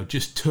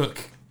 just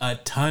took a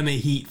ton of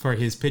heat for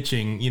his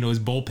pitching, his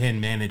bullpen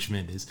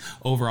management, his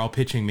overall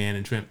pitching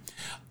management.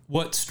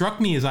 What struck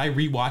me as I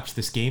rewatched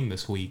this game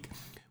this week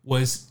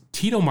was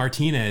Tito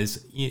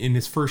Martinez in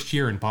his first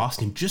year in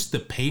Boston, just the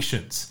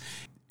patience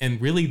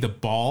and really the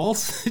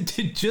balls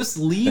to just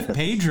leave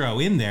Pedro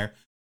in there.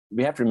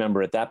 We have to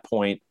remember at that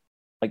point,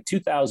 like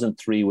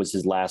 2003 was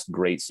his last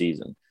great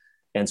season.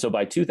 And so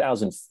by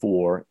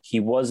 2004,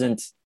 he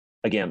wasn't,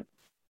 again,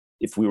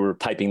 if we were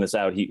typing this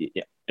out, he,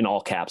 in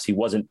all caps, he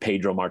wasn't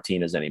Pedro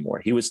Martinez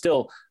anymore. He was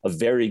still a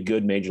very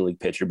good major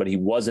league pitcher, but he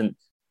wasn't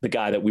the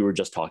guy that we were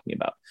just talking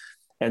about.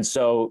 And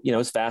so,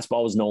 his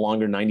fastball was no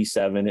longer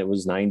 97. It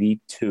was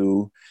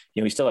 92.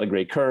 He still had a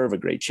great curve, a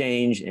great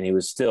change, and he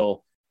was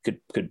still could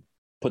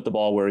put the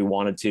ball where he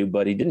wanted to,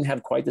 but he didn't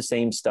have quite the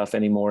same stuff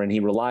anymore. And he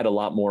relied a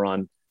lot more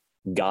on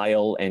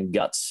guile and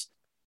guts,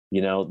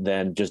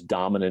 than just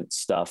dominant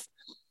stuff.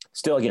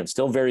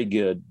 Still very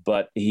good,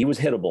 but he was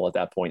hittable at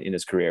that point in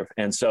his career.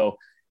 And so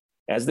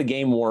as the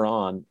game wore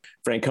on,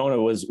 Francona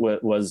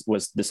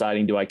was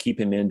deciding, do I keep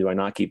him in? Do I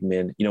not keep him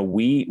in?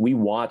 We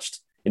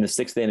watched in the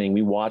 6th inning,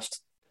 we watched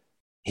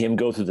him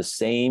go through the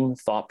same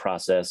thought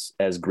process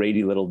as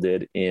Grady Little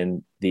did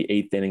in the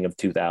 8th inning of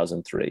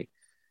 2003.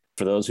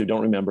 For those who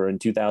don't remember, in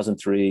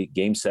 2003,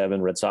 Game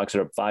 7, Red Sox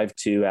are up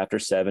 5-2 after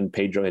 7.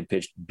 Pedro had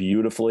pitched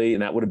beautifully,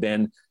 and that would have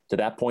been, to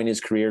that point in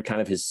his career,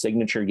 kind of his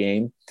signature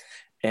game.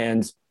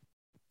 And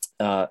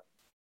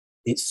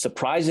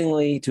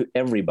surprisingly to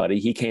everybody,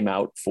 he came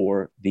out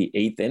for the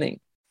 8th inning.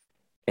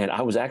 And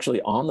I was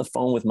actually on the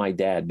phone with my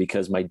dad,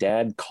 because my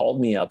dad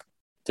called me up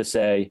to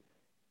say,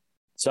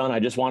 "Son, I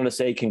just wanted to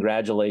say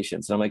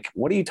congratulations." And I'm like,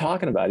 "What are you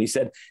talking about?" He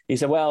said,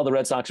 "Well, the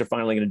Red Sox are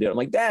finally going to do it." I'm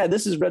like, "Dad,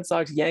 this is Red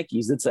Sox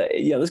Yankees.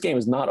 This game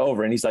is not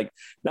over." And he's like,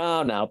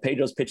 No,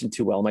 Pedro's pitching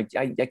too well. I'm like,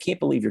 I can't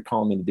believe you're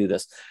calling me to do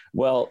this.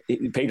 Well,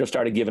 Pedro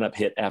started giving up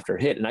hit after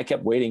hit, and I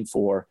kept waiting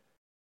for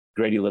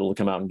Grady Little to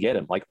come out and get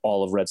him, like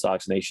all of Red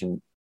Sox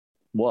Nation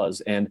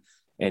was. And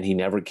he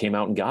never came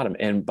out and got him.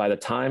 And by the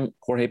time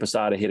Jorge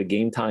Posada hit a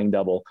game-tying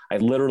double, I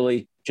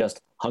literally just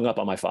hung up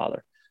on my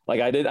father.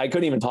 Like I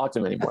couldn't even talk to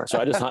him anymore. So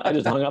I just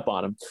hung up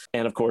on him.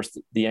 And of course,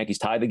 the Yankees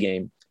tied the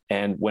game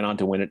and went on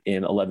to win it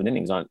in 11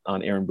 innings on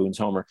Aaron Boone's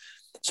homer.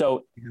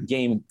 So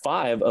Game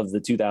 5 of the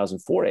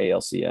 2004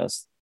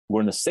 ALCS,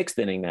 we're in the 6th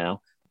inning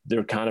now.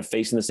 They're kind of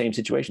facing the same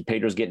situation.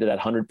 Pedro's getting to that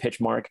 100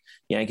 pitch mark.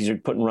 Yankees are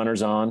putting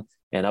runners on,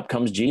 and up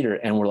comes Jeter.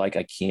 And we're like,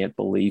 I can't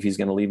believe he's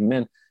going to leave him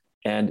in.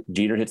 And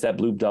Jeter hits that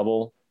bloop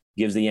double,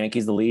 gives the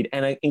Yankees the lead.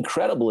 And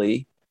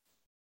incredibly,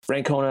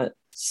 Francona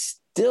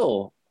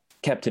still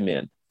kept him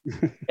in.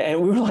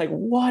 And we were like,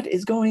 what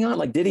is going on?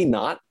 Like, did he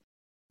not?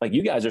 Like,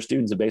 you guys are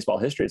students of baseball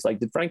history. It's like,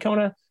 did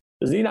Francona,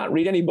 does he not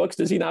read any books?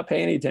 Does he not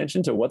pay any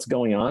attention to what's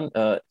going on?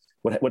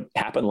 What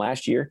happened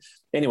last year?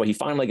 Anyway, he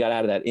finally got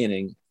out of that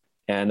inning,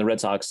 and the Red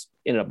Sox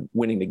ended up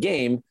winning the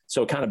game.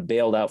 So it kind of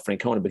bailed out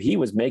Francona, but he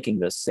was facing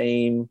the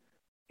same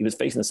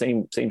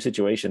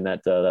situation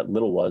that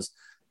Little was,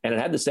 and it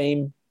had the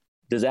same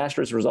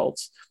disastrous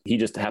results. He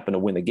just happened to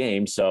win the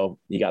game, so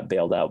he got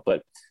bailed out.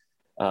 But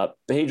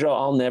Pedro,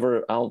 I'll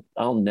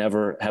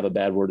never have a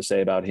bad word to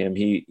say about him.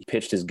 He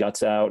pitched his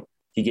guts out.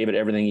 He gave it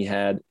everything he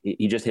had.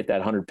 He just hit that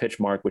 100 pitch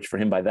mark, which for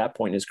him by that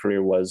point in his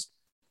career was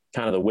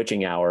kind of the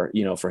witching hour,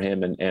 for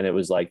him. And it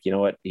was like, you know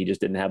what, he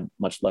just didn't have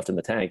much left in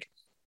the tank.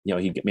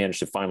 He managed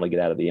to finally get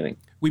out of the inning.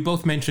 We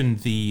both mentioned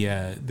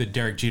the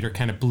Derek Jeter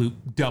kind of blew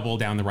double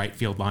down the right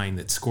field line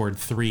that scored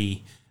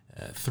three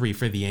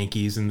for the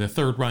Yankees, and the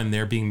third run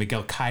there being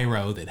Miguel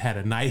Cairo that had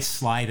a nice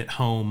slide at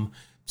home,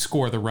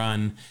 score the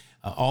run.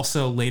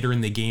 Also later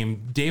in the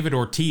game, David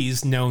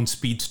Ortiz, known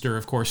speedster,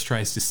 of course,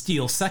 tries to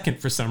steal second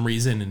for some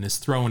reason and is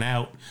thrown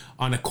out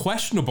on a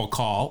questionable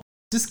call.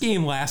 This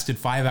game lasted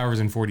 5 hours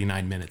and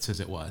 49 minutes as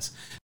it was.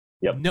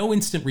 Yep. No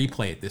instant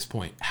replay at this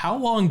point. How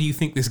long do you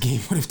think this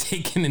game would have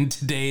taken in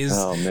today's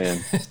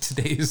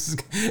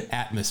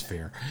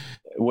atmosphere?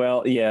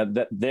 Well, yeah,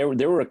 there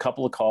were a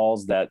couple of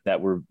calls that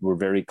were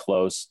very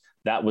close.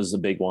 That was a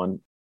big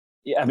one.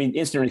 Yeah, I mean,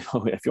 instant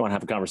replay, if you want to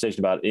have a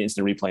conversation about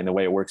instant replay and the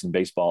way it works in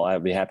baseball,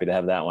 I'd be happy to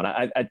have that one.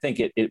 I think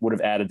it would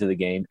have added to the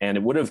game, and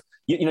it would have,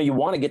 you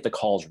want to get the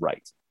calls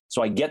right.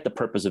 So I get the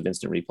purpose of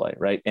instant replay,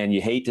 right? And you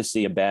hate to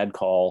see a bad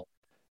call,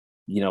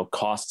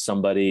 cost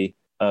somebody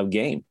a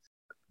game.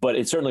 But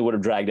it certainly would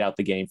have dragged out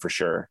the game for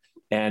sure.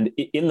 And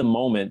in the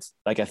moment,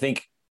 like I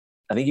think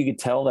you could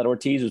tell that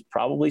Ortiz was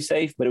probably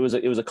safe, but it was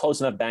a close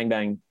enough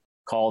bang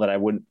call that I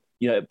wouldn't,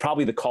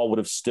 probably the call would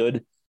have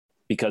stood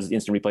because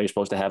instant replay is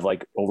supposed to have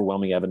like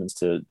overwhelming evidence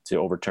to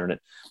overturn it.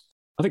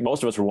 I think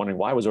most of us were wondering,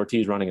 why was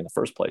Ortiz running in the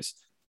first place?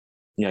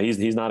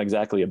 He's not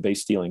exactly a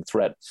base stealing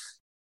threat.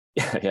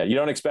 Yeah, you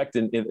don't expect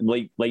in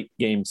late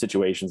game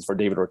situations for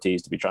David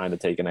Ortiz to be trying to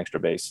take an extra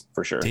base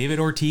for sure. David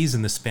Ortiz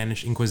and the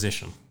Spanish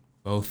Inquisition.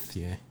 Both,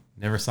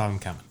 never saw them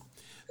coming.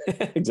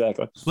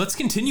 Exactly. Let's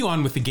continue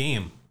on with the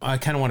game. I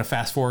kind of want to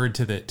fast forward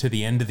to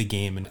the end of the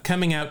game. And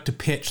coming out to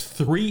pitch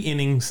 3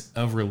 innings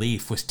of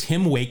relief was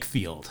Tim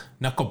Wakefield,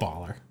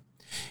 knuckleballer.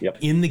 Yep.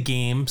 In the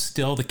game,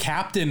 still the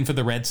captain for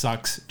the Red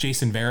Sox,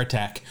 Jason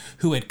Varitek,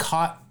 who had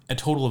caught a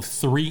total of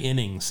 3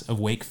 innings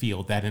of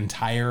Wakefield that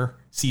entire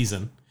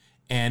season,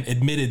 and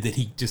admitted that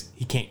he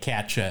can't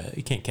catch a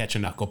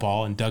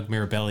knuckleball. And Doug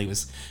Mirabelli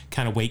was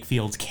kind of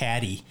Wakefield's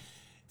caddy.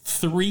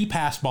 3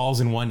 pass balls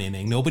in 1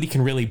 inning. Nobody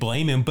can really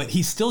blame him, but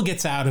he still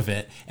gets out of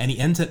it, and he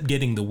ends up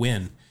getting the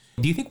win.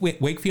 Do you think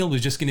Wakefield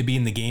was just going to be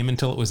in the game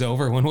until it was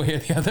over, one way or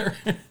the other?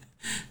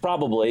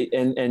 Probably.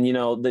 And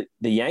the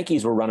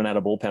Yankees were running out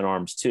of bullpen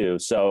arms too.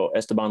 So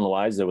Esteban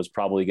Loaiza was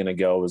probably going to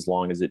go as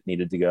long as it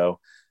needed to go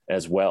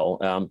as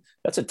well.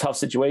 That's a tough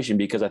situation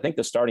because I think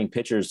the starting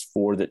pitchers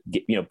for the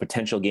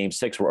potential Game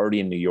 6 were already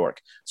in New York.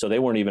 So they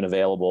weren't even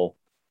available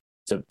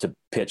to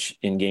pitch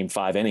in Game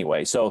 5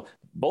 anyway. So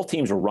both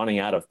teams were running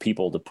out of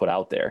people to put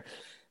out there.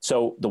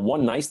 So the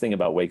one nice thing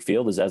about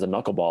Wakefield is as a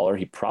knuckleballer,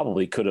 he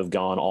probably could have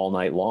gone all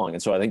night long.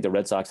 And so I think the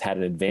Red Sox had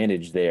an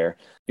advantage there.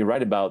 You're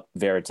right about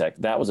Varitek.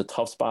 That was a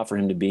tough spot for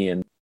him to be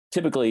in.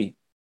 Typically,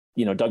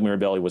 Doug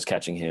Mirabelli was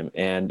catching him.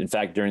 And in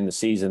fact, during the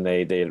season,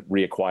 they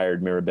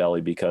reacquired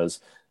Mirabelli because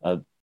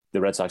the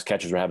Red Sox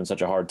catchers were having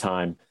such a hard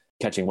time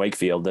catching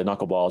Wakefield. The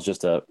knuckleball is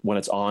just when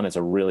it's on, it's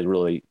a really,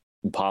 really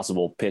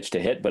impossible pitch to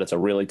hit, but it's a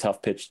really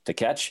tough pitch to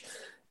catch.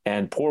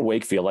 And poor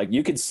Wakefield, like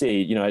you could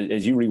see,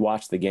 as you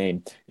rewatch the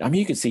game,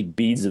 you could see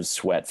beads of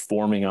sweat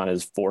forming on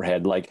his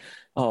forehead, like,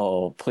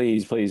 oh,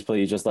 please, please,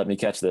 please, just let me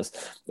catch this.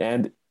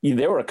 And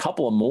there were a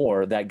couple of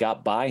more that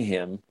got by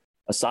him,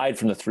 aside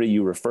from the 3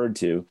 you referred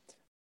to,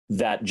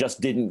 that just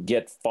didn't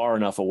get far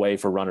enough away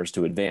for runners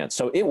to advance.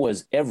 So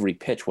every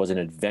pitch was an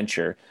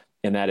adventure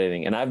in that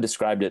inning. And I've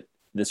described it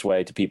this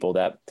way to people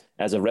that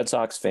as a Red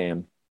Sox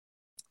fan,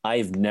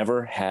 I've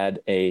never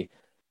had a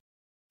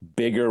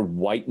bigger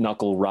white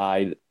knuckle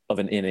ride of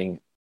an inning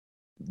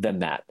than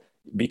that,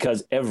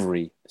 because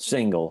every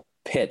single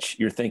pitch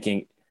you're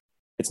thinking,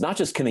 it's not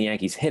just can the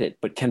Yankees hit it,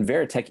 but can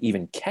Varitek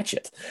even catch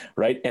it,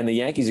 right? And the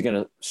Yankees are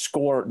going to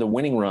score the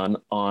winning run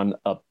on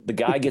the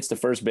guy gets to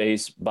first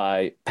base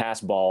by pass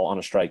ball on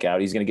a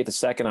strikeout. He's going to get to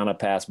second on a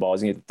pass ball.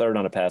 He's going to get to third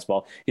on a pass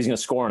ball. He's going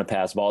to score on a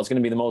pass ball. It's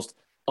going to be the most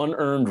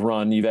unearned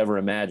run you've ever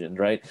imagined,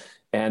 right?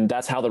 And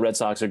that's how the Red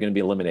Sox are going to be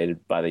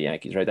eliminated by the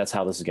Yankees, right? That's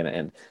how this is going to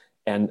end.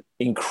 And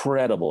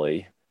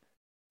incredibly,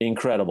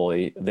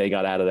 they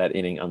got out of that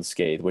inning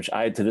unscathed, which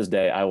to this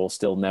day, I will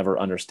still never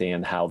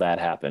understand how that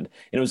happened.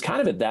 And it was kind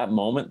of at that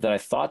moment that I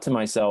thought to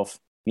myself,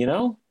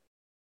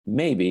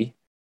 maybe,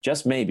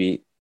 just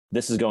maybe,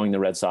 this is going the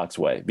Red Sox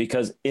way.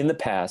 Because in the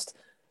past,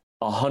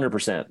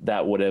 100%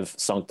 that would have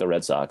sunk the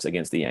Red Sox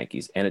against the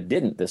Yankees. And it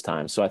didn't this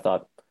time. So I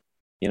thought,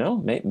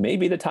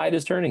 maybe the tide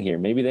is turning here.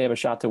 Maybe they have a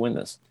shot to win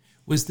this.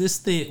 Was this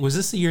the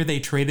year they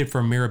traded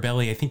for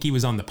Mirabelli? I think he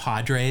was on the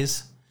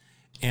Padres.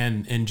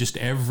 And just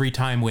every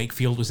time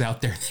Wakefield was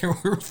out there, there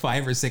were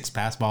 5 or 6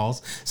 pass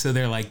balls. So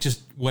they're like,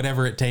 just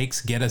whatever it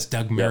takes, get us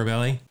Doug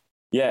Mirabelli.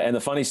 Yeah, and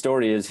the funny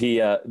story is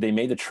they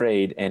made the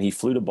trade and he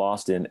flew to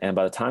Boston. And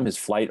by the time his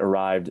flight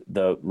arrived,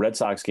 the Red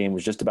Sox game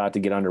was just about to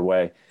get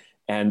underway.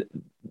 And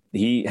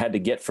he had to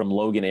get from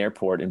Logan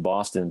Airport in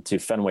Boston to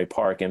Fenway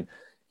Park. And,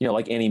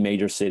 like any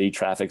major city,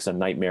 traffic's a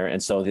nightmare.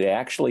 And so they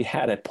actually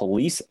had a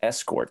police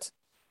escort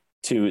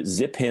to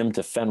zip him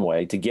to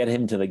Fenway to get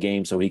him to the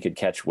game so he could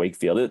catch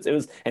Wakefield. It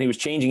was, and he was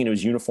changing into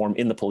his uniform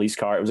in the police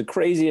car. It was the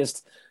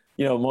craziest,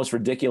 most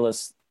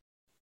ridiculous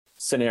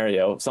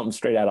scenario, something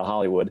straight out of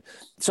Hollywood.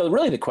 So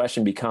really the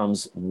question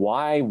becomes,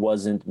 why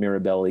wasn't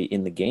Mirabelli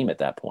in the game at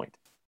that point,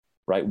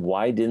 right?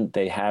 Why didn't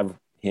they have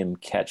him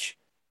catch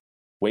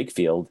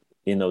Wakefield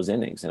in those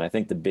innings? And I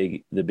think the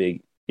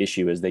big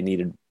issue is they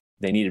needed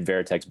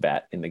Varitek's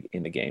bat in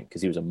the game,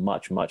 because he was a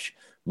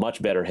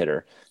much better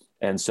hitter.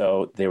 And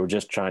so they were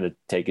just trying to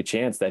take a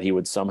chance that he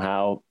would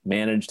somehow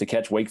manage to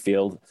catch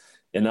Wakefield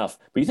enough.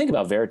 But you think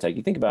about Varitek,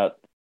 you think about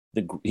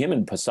him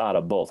and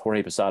Posada, both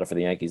Jorge Posada for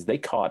the Yankees, they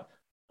caught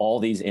all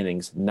these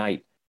innings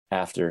night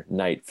after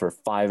night for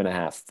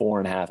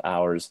 4.5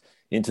 hours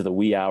into the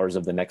wee hours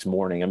of the next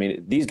morning. I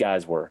mean, these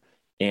guys were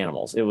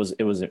animals. It was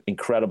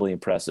incredibly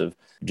impressive.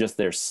 Just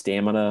their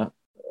stamina,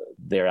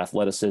 their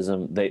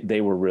athleticism, they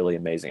were really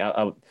amazing.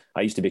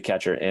 I used to be a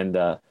catcher, and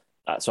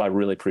so I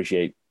really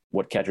appreciate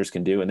what catchers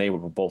can do, and they were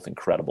both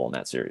incredible in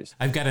that series.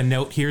 I've got a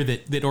note here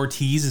that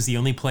Ortiz is the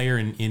only player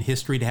in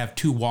history to have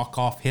 2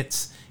 walk-off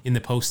hits in the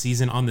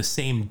postseason on the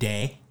same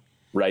day.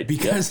 Right.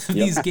 Because of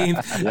these games.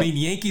 I mean,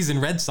 Yankees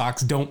and Red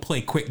Sox don't play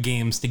quick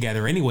games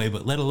together anyway,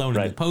 but let alone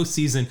in the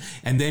postseason.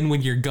 And then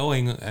when you're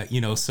going,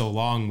 so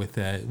long with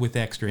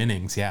extra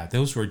innings,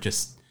 those were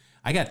just,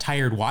 I got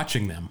tired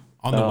watching them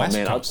on the West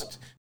Coast.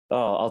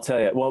 I'll tell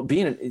you. Well,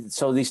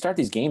 so they start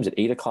these games at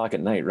 8:00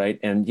 at night, right?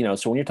 And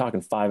so when you're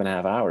talking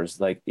 5.5 hours,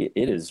 like it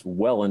is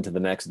well into the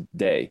next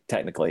day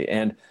technically,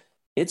 and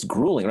it's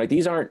grueling, right?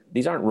 These aren't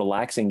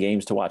relaxing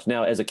games to watch.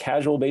 Now, as a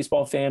casual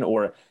baseball fan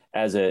or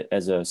as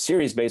a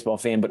serious baseball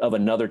fan, but of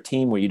another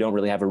team where you don't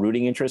really have a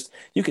rooting interest,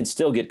 you can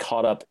still get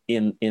caught up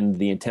in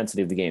the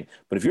intensity of the game.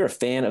 But if you're a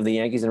fan of the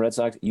Yankees and Red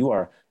Sox, you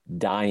are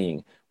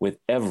dying with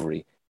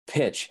every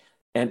pitch,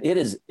 and it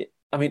is.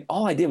 I mean,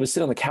 all I did was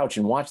sit on the couch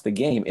and watch the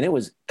game, and it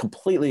was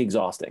completely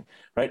exhausting,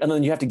 right? And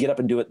then you have to get up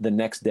and do it the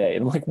next day.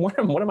 And I'm like, what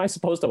am I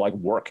supposed to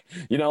work?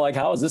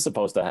 How is this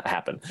supposed to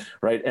happen,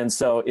 right? And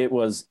so it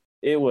was,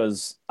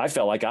 I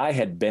felt like I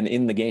had been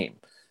in the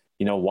game,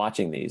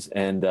 watching these.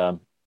 And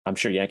I'm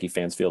sure Yankee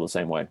fans feel the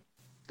same way.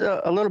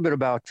 A little bit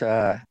about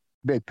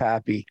Big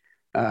Papi.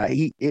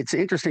 It's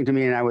interesting to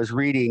me, and I was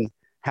reading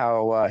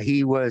how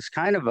he was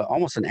kind of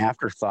almost an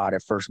afterthought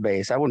at first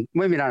base.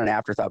 Maybe not an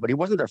afterthought, but he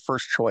wasn't their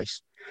first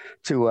choice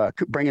to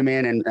bring him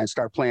in and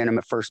start playing him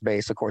at first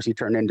base. Of course, he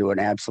turned into an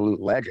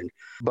absolute legend.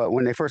 But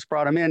when they first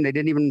brought him in, they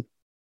didn't even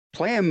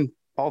play him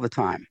all the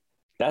time.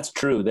 That's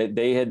true.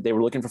 They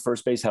were looking for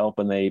first base help,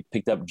 and they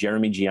picked up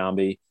Jeremy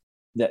Giambi.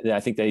 I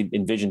think they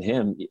envisioned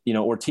him.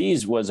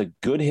 Ortiz was a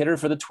good hitter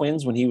for the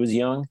Twins when he was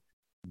young,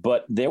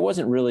 but there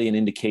wasn't really an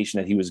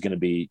indication that he was going to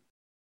be,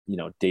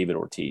 David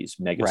Ortiz,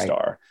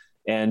 megastar.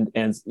 Right.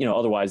 And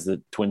otherwise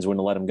the Twins wouldn't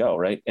have let him go,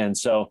 right? And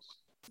so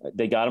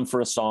they got him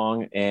for a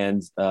song,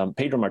 and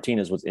Pedro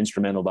Martinez was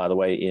instrumental, by the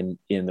way,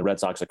 in the Red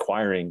Sox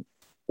acquiring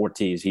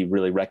Ortiz. He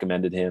really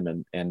recommended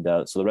him, and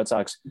so the Red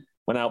Sox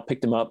went out,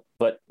 picked him up.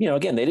 But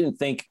again, they didn't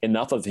think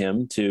enough of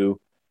him to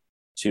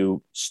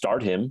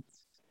start him.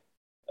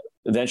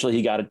 Eventually,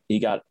 he got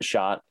a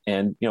shot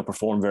and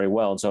performed very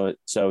well, and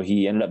so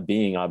he ended up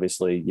being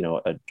obviously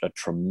a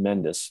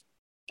tremendous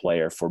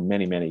player for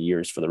many, many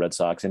years for the Red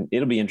Sox. And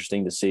it'll be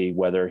interesting to see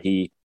whether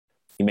he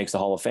makes the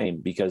Hall of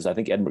Fame, because I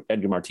think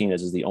Edgar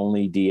Martinez is the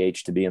only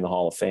DH to be in the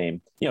Hall of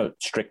Fame,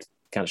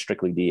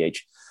 strictly DH.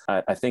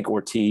 I think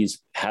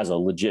Ortiz has a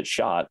legit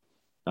shot.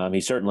 He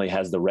certainly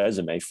has the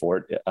resume for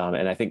it.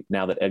 And I think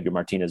now that Edgar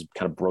Martinez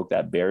kind of broke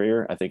that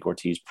barrier, I think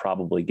Ortiz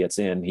probably gets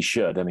in. He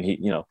should. I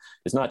mean,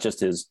 it's not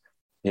just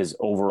his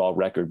overall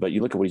record, but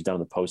you look at what he's done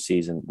in the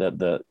postseason,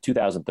 the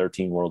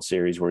 2013 World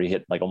Series, where he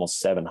hit almost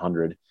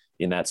 700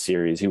 in that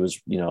series. He was,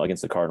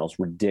 against the Cardinals,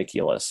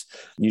 ridiculous.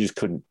 You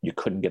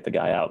couldn't get the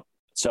guy out.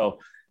 So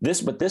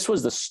this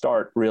was the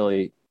start,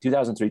 really.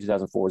 2003,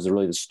 2004 was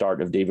really the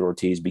start of David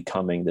Ortiz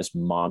becoming this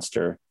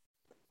monster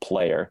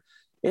player.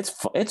 It's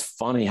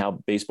funny how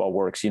baseball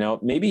works.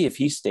 Maybe if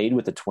he stayed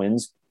with the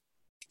Twins,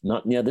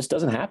 this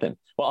doesn't happen.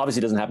 Well, obviously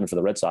it doesn't happen for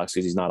the Red Sox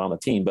because he's not on the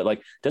team, but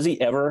does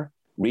he ever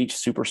reach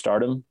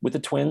superstardom with the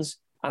Twins?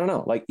 I don't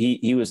know.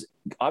 He was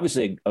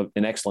obviously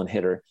an excellent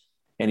hitter,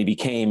 and he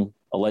became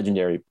a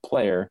legendary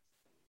player.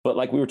 But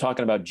we were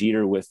talking about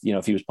Jeter with,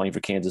 if he was playing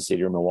for Kansas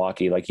City or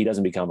Milwaukee, he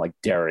doesn't become like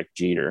Derek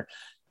Jeter.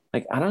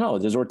 I don't know.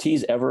 Does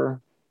Ortiz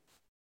ever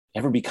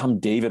become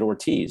David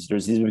Ortiz?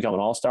 Does he become an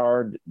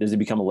all-star? Does he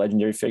become a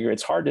legendary figure?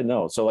 It's hard to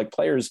know. So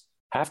players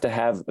have to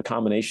have a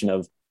combination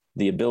of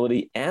the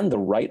ability and the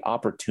right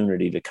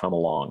opportunity to come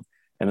along.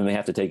 And then they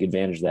have to take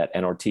advantage of that.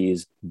 And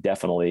Ortiz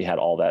definitely had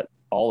all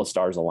the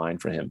stars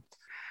aligned for him.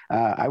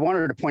 I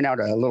wanted to point out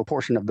a little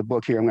portion of the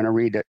book here I'm going to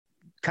read that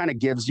kind of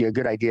gives you a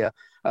good idea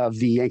of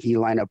the Yankee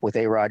lineup with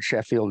A-Rod,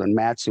 Sheffield, and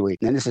Matsui.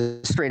 And this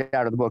is straight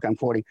out of the book I'm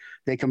quoting.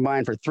 They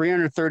combined for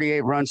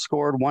 338 runs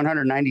scored,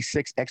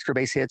 196 extra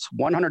base hits,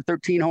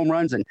 113 home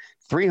runs, and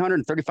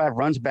 335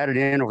 runs batted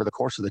in over the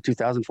course of the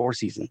 2004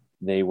 season.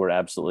 They were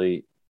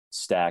absolutely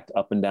stacked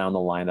up and down the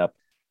lineup.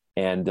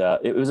 And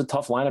it was a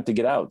tough lineup to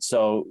get out.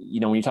 So,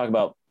 when you talk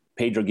about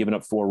Pedro giving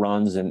up 4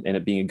 runs and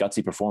it being a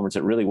gutsy performance,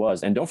 it really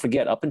was. And don't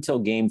forget, up until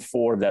game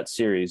 4 of that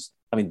series,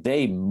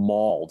 they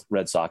mauled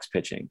Red Sox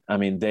pitching.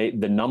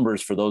 The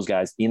numbers for those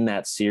guys in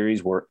that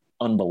series were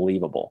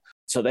unbelievable.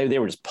 So they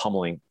were just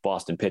pummeling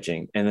Boston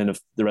pitching. And then if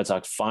the Red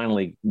Sox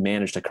finally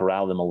managed to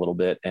corral them a little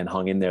bit and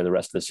hung in there the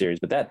rest of the series.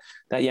 But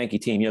that Yankee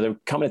team, they're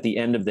coming at the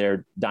end of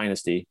their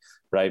dynasty,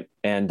 right?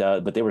 And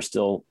but they were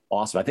still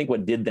awesome. I think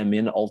what did them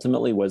in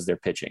ultimately was their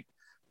pitching.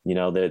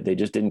 They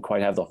just didn't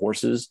quite have the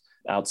horses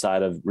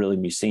outside of really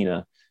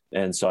Mussina.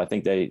 And so I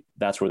think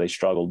that's where they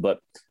struggled. But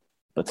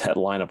that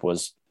lineup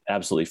was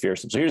absolutely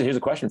fearsome. So here's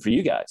a question for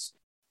you guys,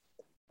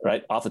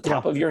 right? Off the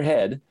top of your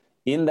head,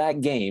 in that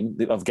game,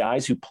 of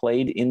guys who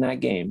played in that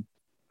game,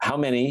 how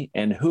many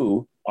and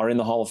who are in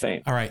the Hall of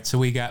Fame? All right. So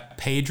we got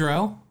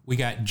Pedro, we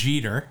got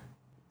Jeter,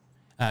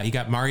 you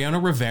got Mariano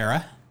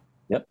Rivera.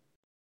 Yep.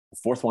 The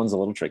fourth one's a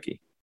little tricky.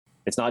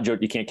 It's not Joe.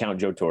 You can't count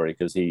Joe Torre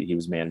because he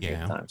was managing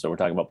at the time. So we're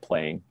talking about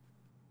playing.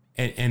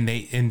 And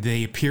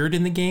they appeared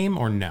in the game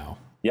or no?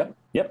 Yep.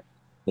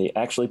 They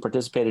actually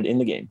participated in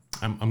the game.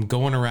 I'm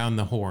going around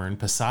the horn.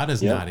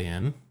 Posada's not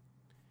in.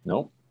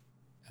 Nope.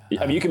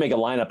 I mean, you can make a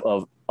lineup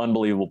of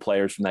unbelievable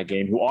players from that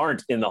game who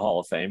aren't in the Hall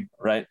of Fame,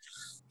 right?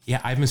 Yeah,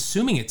 I'm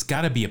assuming it's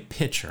got to be a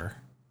pitcher.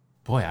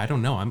 Boy, I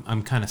don't know.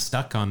 I'm kind of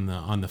stuck on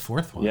the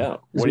fourth one. Yeah.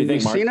 What do you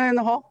think, Mark? Mussina in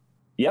the Hall?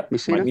 Yep.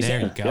 Mussina? There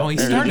you go. Yep.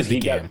 He started the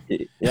game.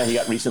 He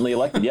got recently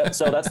elected. Yep.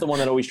 So that's the one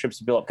that always trips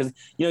people up because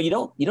you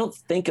don't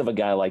think of a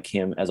guy like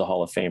him as a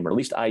Hall of Famer. At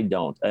least I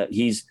don't.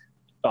 He's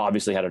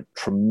obviously had a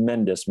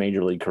tremendous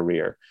major league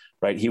career,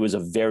 right? He was a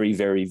very,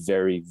 very,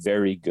 very,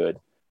 very good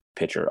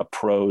pitcher, a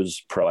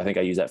pros pro. I think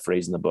I use that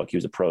phrase in the book. He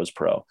was a pros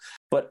pro,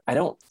 but I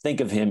don't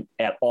think of him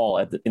at all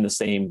in the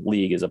same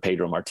league as a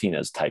Pedro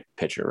Martinez type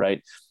pitcher,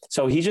 right?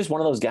 So he's just one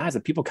of those guys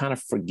that people kind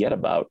of forget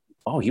about.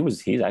 Oh,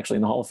 he's actually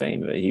in the Hall of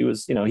Fame. He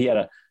was, he had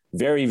a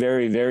very,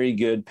 very, very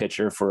good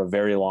pitcher for a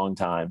very long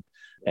time,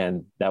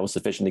 and that was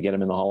sufficient to get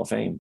him in the Hall of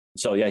Fame.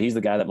 So yeah, he's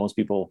the guy that most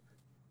people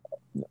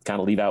kind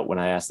of leave out when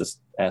I ask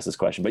this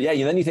question. But yeah,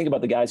 then you think about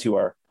the guys who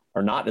are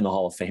not in the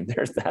Hall of Fame.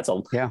 That's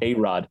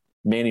A-Rod,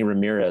 Manny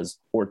Ramirez,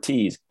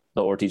 Ortiz.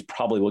 Though Ortiz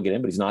probably will get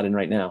in, but he's not in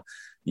right now.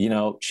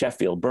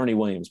 Sheffield, Bernie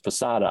Williams,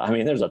 Posada. I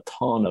mean, there's a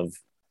ton of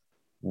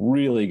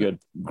really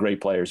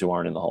great players who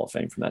aren't in the Hall of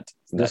Fame from that.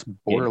 Just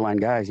borderline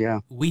guys, yeah.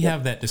 We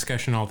have that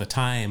discussion all the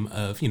time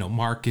of,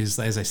 Mark is,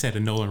 as I said, a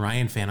Nolan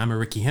Ryan fan. I'm a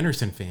Ricky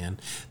Henderson fan.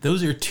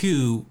 Those are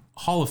two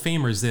Hall of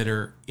Famers that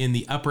are in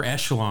the upper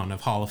echelon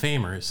of Hall of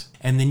Famers.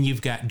 And then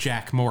you've got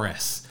Jack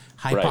Morris,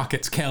 High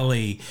Pockets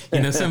Kelly,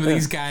 some of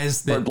these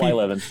guys that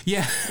Blyleven.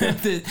 Yeah.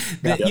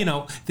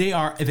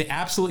 They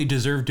absolutely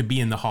deserve to be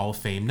in the Hall of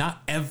Fame.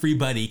 Not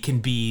everybody can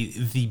be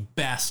the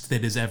best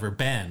that has ever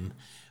been.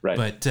 Right.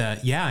 But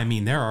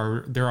there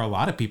are a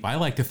lot of people. I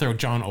like to throw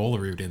John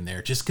Olerud in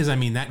there just because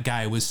that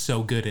guy was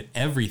so good at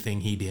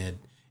everything he did.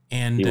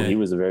 And he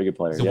was a very good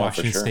player. He's a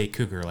Washington State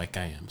Cougar like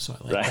I am, so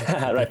I like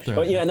that. Right.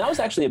 But and that was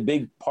actually a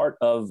big part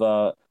of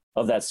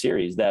that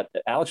series that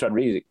Alex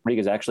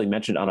Rodriguez actually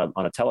mentioned on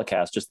a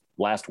telecast just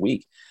last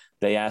week.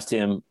 They asked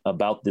him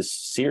about this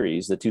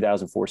series, the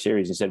 2004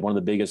 series. He said one of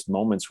the biggest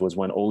moments was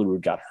when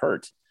Olerud got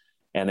hurt,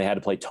 and they had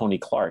to play Tony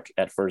Clark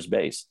at first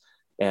base.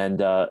 And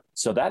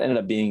so that ended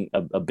up being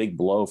a big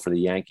blow for the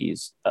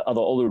Yankees.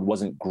 Although Olerud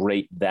wasn't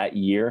great that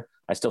year,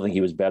 I still think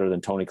he was better than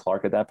Tony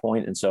Clark at that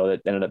point. And so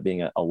it ended up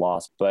being a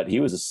loss. But he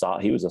was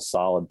a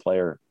solid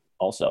player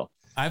also.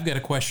 I've got a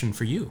question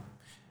for you.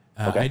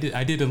 Okay.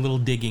 I did a little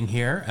digging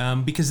here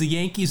because the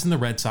Yankees and the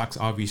Red Sox,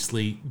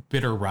 obviously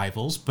bitter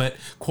rivals, but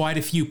quite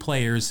a few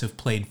players have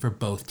played for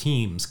both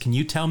teams. Can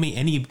you tell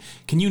me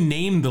can you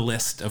name the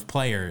list of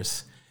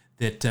players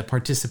that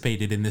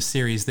participated in this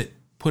series that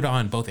put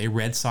on both a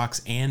Red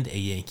Sox and a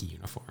Yankee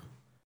uniform?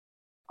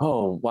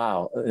 Oh,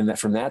 wow. And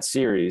from that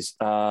series,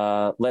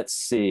 let's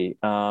see.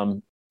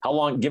 How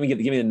long, give me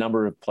the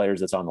number of players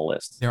that's on the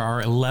list. There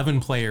are 11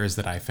 players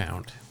that I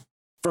found.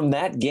 From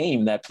that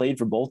game that played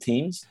for both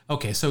teams?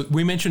 Okay, so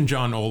we mentioned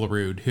John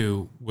Olerud,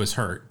 who was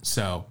hurt,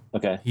 so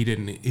okay,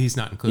 he's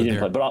not included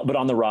there. But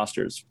on the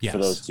rosters yes. for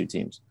those two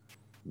teams.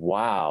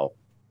 Wow.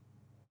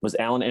 Was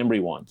Alan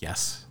Embry one?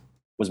 Yes.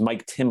 Was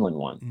Mike Timlin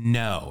one?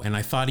 No, and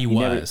I thought he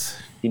was.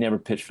 He never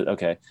pitched for.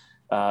 Okay,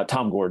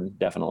 Tom Gordon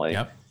definitely.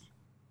 Yep.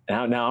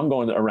 Now I'm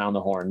going around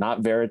the horn.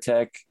 Not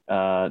Veritek,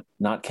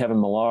 not Kevin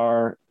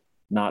Millar,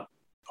 not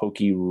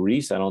Pokey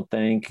Reese. I don't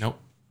think. Nope.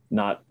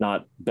 Not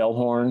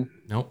Bellhorn.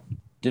 Nope.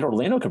 Did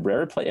Orlando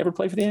Cabrera ever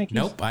play for the Yankees?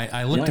 Nope.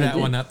 I looked that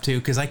one up too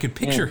because I could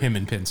picture him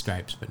in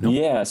pinstripes, but nope.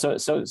 Yeah.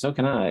 So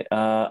can I.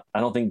 I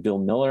don't think Bill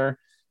Miller.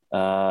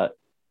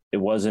 It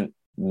wasn't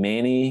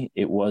Manny.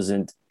 It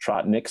wasn't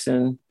Trot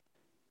Nixon.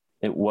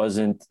 It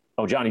wasn't.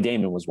 Oh, Johnny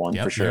Damon was one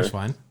for sure. There's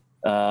one.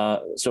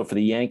 So for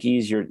the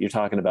Yankees, you're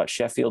talking about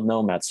Sheffield,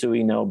 no.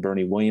 Matsui, no.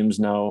 Bernie Williams,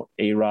 no.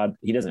 A-Rod,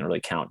 he doesn't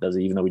really count, does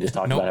he? Even though we just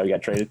talked about how he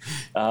got traded.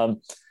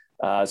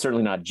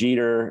 Certainly not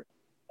Jeter.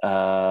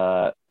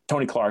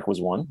 Tony Clark was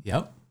one.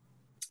 Yep.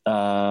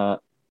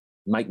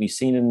 Mike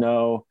Mussina,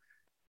 no.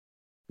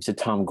 You said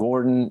Tom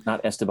Gordon,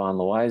 not Esteban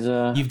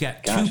Loaiza. You've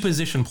got two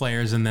position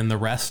players, and then the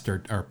rest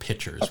are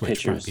pitchers,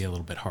 which might be a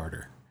little bit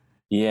harder.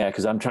 Yeah,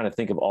 because I'm trying to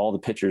think of all the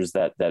pitchers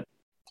that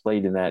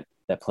played in that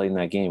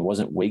game. It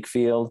wasn't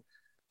Wakefield.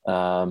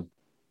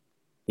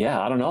 Yeah,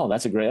 I don't know.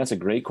 That's a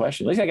great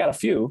question. At least I got a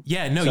few.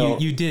 Yeah, no, So-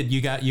 you did.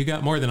 You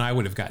got more than I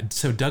would have gotten.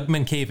 So Doug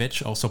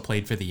Mankiewicz also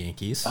played for the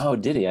Yankees. Oh,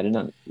 did he? I did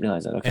not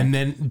realize that. Okay. And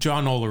then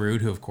John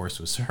Olerud, who of course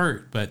was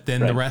hurt, but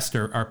then the rest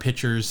are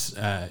pitchers.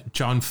 Is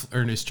John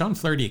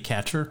Flaherty a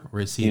catcher, or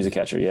is he? He's a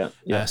catcher.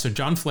 Yeah. So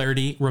John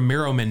Flaherty,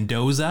 Ramiro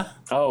Mendoza.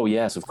 Oh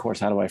yes, of course.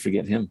 How do I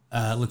forget him?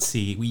 Let's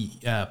see.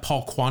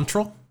 Paul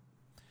Quantrill,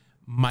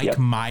 Mike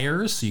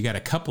Myers. So you got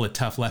a couple of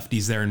tough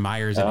lefties there in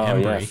Myers and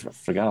Embry.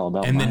 Forgot all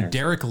about. And Myers. then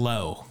Derek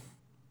Lowe,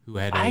 who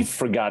had. I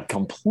forgot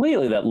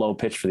completely that Lowe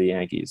pitched for the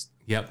Yankees.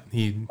 Yep.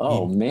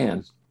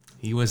 Man.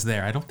 He was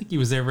there. I don't think he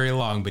was there very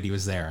long, but he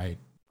was there.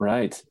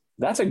 Right.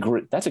 That's a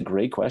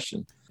great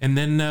question. And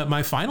then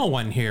my final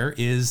one here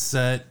is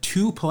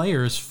two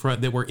players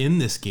that were in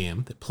this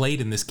game, that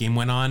played in this game,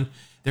 went on.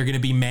 They're going to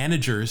be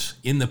managers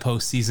in the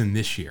postseason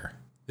this year.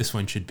 This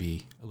one should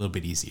be a little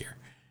bit easier.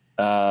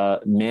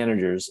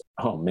 Managers.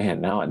 Oh man,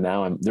 now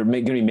they're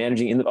going to be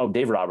managing in the.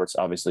 Dave Roberts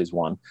obviously is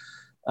one.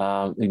 They're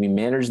going to be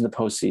managers in the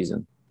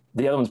postseason.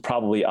 The other one's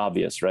probably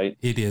obvious, right?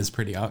 It is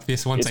pretty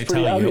obvious once I It's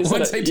pretty tell you. obvious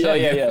Once I tell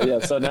you. Yeah.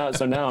 So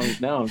now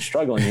I'm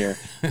struggling here.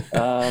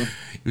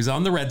 He was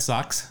on the Red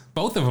Sox.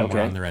 Both of them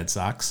were on the Red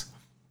Sox,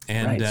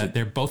 and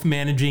they're both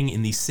managing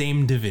in the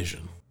same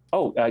division.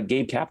 Oh,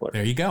 Gabe Kapler.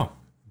 There you go.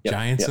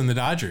 Giants and the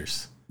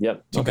Dodgers.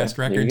 Yep. Two best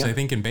records, I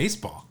think, in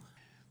baseball.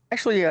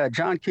 Actually,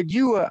 John, could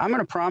you, I'm going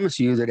to promise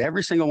you that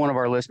every single one of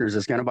our listeners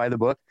is going to buy the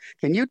book.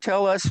 Can you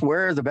tell us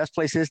where the best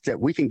place is that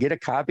we can get a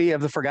copy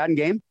of The Forgotten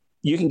Game?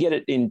 You can get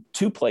it in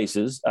two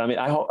places. I mean,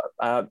 I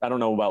don't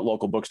know about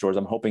local bookstores.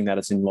 I'm hoping that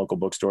it's in local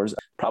bookstores.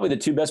 Probably the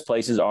two best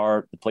places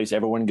are the place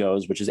everyone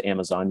goes, which is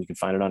Amazon. You can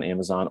find it on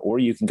Amazon, or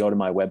you can go to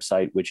my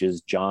website, which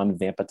is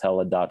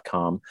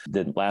johnvampatella.com.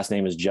 The last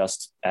name is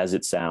just as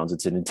it sounds.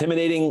 It's an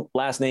intimidating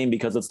last name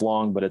because it's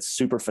long, but it's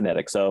super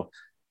phonetic. So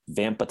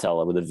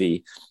Vampatella with a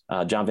V,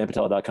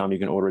 johnvampatella.com. You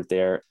can order it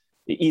there.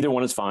 Either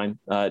one is fine.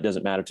 It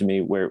doesn't matter to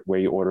me where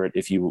you order it.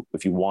 If you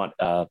want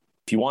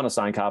a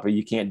signed copy,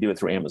 you can't do it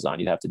through Amazon.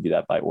 You'd have to do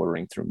that by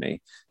ordering through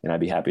me, and I'd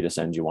be happy to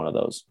send you one of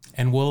those.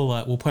 And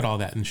we'll put all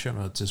that in the show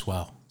notes as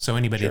well. So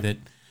anybody that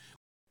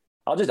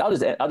I'll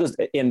just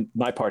end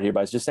my part here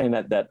by just saying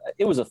that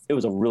it was a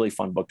really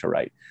fun book to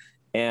write,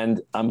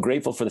 and I'm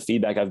grateful for the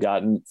feedback I've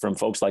gotten from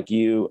folks like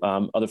you,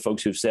 other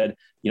folks who've said,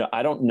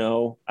 I didn't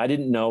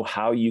know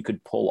how you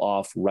could pull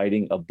off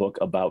writing a book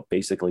about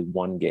basically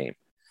one game.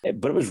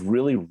 But it was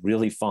really,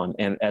 really fun.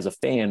 And as a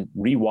fan,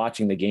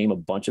 rewatching the game a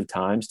bunch of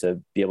times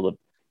to be able to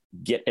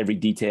get every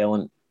detail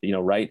and,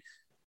 right,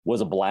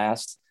 was a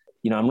blast.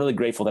 I'm really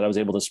grateful that I was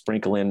able to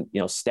sprinkle in,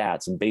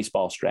 stats and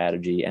baseball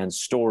strategy and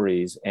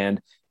stories and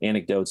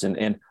anecdotes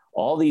and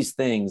all these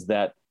things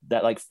that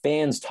like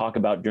fans talk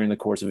about during the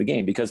course of a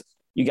game, because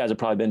you guys have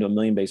probably been to a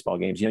million baseball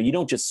games. You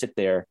don't just sit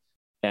there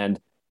and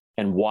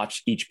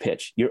watch each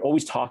pitch. You're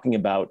always talking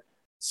about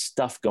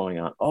stuff going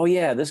on. Oh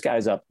yeah, this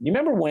guy's up. You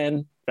remember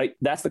when, right?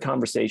 That's the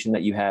conversation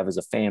that you have as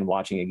a fan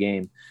watching a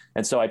game.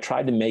 And so I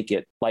tried to make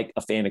it like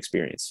a fan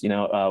experience,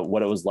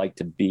 what it was like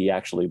to be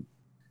actually,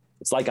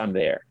 it's like I'm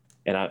there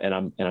and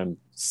I'm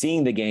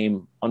seeing the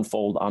game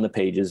unfold on the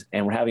pages,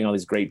 and we're having all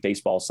these great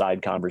baseball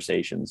side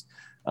conversations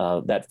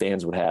that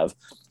fans would have.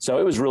 So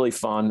it was really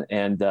fun.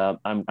 And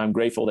I'm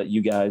grateful that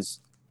you guys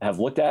have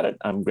looked at it.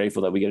 I'm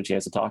grateful that we get a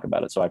chance to talk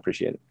about it. So I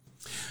appreciate it.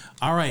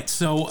 All right,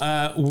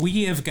 so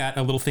we have got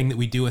a little thing that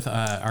we do with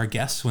our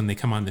guests when they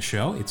come on the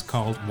show. It's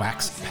called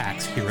Wax Pack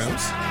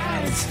Heroes.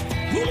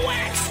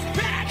 Wax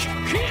Pack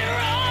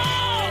Hero!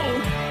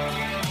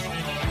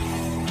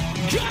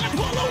 Gonna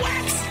pull a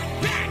Wax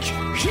Pack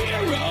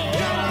Hero!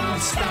 Got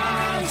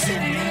stars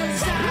in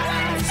his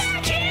eyes.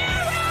 Wax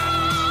Hero!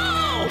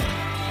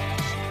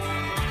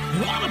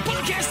 On a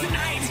podcast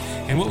tonight.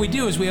 And what we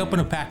do is we open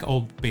a pack of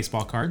old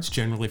baseball cards,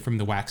 generally from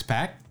the Wax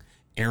Pack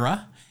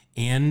era.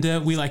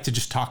 And we like to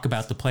just talk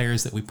about the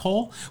players that we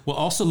pull. We'll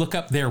also look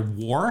up their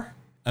WAR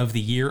of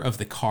the year of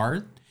the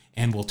card,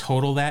 and we'll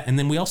total that. And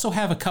then we also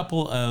have a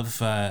couple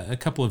of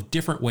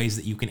different ways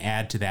that you can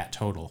add to that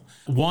total.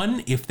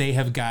 One, if they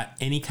have got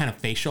any kind of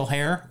facial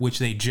hair, which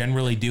they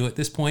generally do at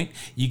this point,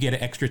 you get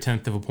an extra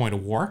 1/10 of a point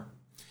of WAR.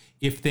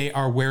 If they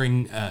are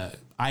wearing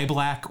eye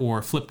black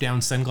or flip down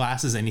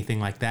sunglasses, anything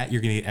like that,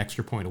 you're going to get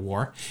extra point of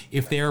WAR.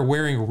 If they are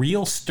wearing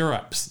real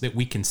stirrups that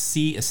we can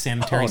see a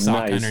sanitary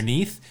sock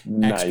underneath,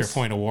 extra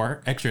point of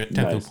WAR, extra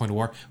 1/10 of a point of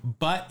WAR.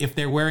 But if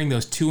they're wearing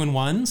those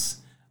 2-in-1s,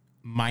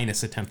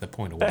 minus a 1/10 of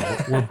point of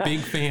WAR. We're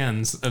big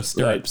fans of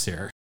stirrups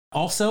here.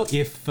 Also,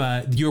 if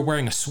you're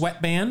wearing a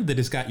sweatband that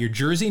has got your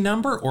jersey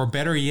number, or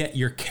better yet,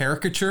 your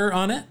caricature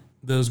on it,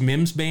 those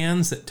Mims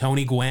bands that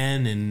Tony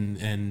Gwynn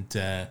and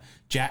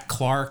Jack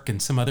Clark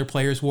and some other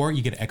players wore,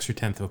 you get an extra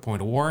 1/10 of a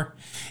point of WAR.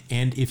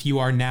 And if you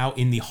are now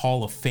in the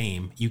Hall of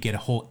Fame, you get a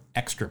whole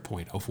extra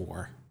point of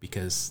WAR,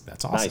 because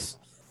that's awesome.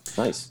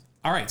 Nice.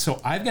 All right, so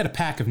I've got a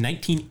pack of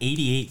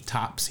 1988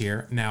 tops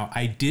here. Now,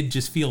 I did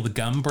just feel the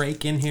gum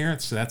break in here,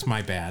 so that's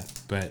my bad.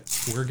 But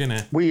we're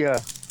gonna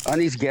on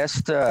these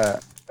guest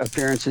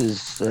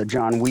appearances,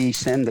 John, we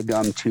send the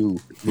gum to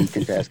the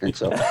contestants.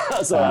 So,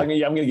 I'm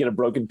gonna get a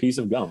broken piece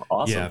of gum.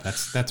 Awesome. Yeah,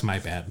 that's my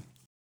bad.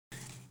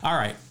 All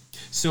right.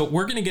 So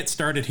we're going to get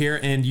started here,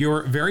 and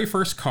your very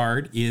first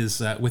card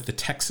is with the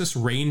Texas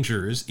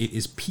Rangers. It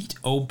is Pete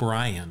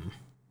O'Brien.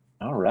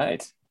 All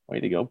right. Way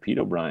to go, Pete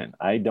O'Brien.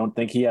 I don't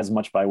think he has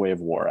much by way of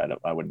WAR.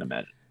 I wouldn't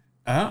imagine.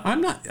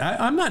 I'm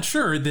not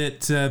sure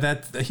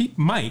that he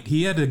might.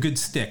 He had a good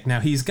stick. Now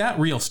he's got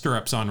real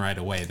stirrups on right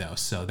away though,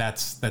 so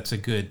that's a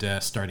good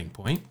starting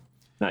point.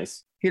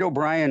 Nice. Pete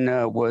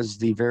O'Brien was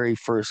the very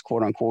first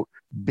quote unquote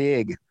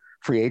big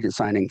free agent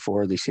signing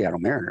for the Seattle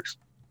Mariners.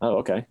 Oh,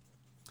 okay.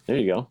 There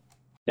you go.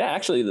 Yeah,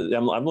 actually,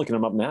 I'm looking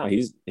him up now.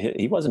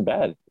 He wasn't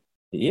bad.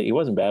 He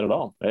wasn't bad at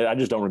all. I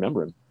just don't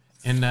remember him.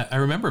 And I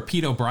remember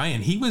Pete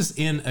O'Brien. He was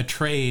in a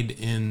trade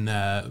in.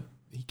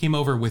 He came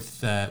over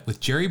with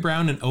Jerry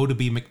Brown and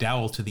O.W.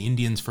 McDowell to the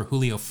Indians for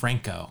Julio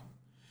Franco.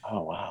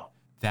 Oh wow.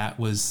 That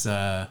was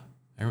I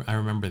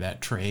remember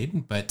that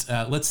trade. But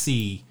let's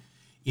see.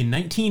 In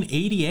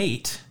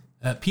 1988,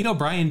 Pete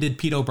O'Brien did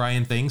Pete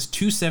O'Brien things.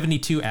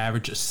 272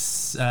 average,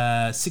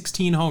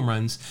 16 home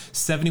runs,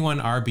 71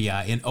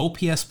 RBI, an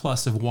OPS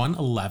plus of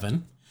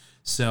 111.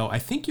 So I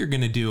think you're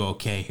going to do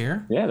okay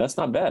here. Yeah, that's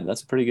not bad.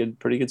 That's a pretty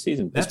good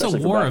season. That's a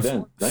WAR of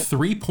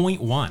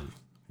 3.1,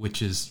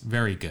 which is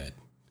very good.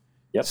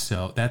 Yep.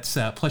 So that's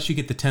plus you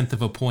get the 10th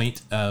of a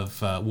point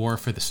of WAR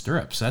for the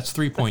stirrups. So that's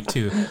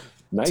 3.2.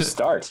 Nice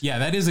start. Yeah,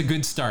 that is a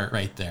good start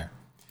right there.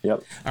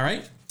 Yep. All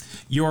right.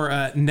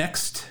 Your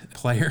next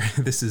player,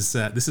 this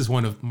is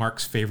one of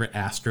Mark's favorite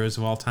Astros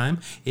of all time.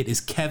 It is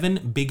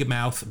Kevin Big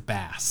Mouth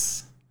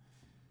Bass.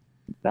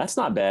 That's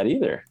not bad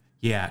either.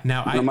 Yeah.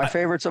 Now, One of my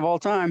favorites of all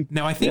time.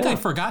 Now, I think I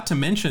forgot to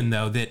mention,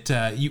 though,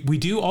 that we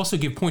do also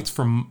give points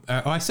from,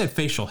 I said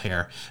facial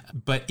hair,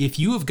 but if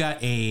you have got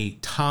a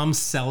Tom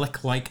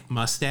Selleck-like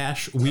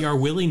mustache, we are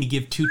willing to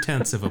give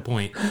 0.2 of a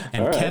point.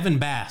 And right. Kevin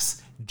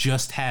Bass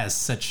just has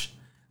such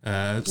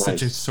a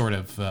sort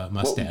of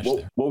mustache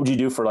there. What would you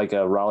do for like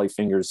a Raleigh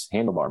Fingers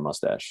handlebar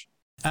mustache?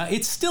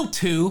 It's still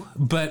 2,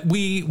 but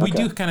we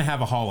do kind of have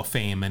a Hall of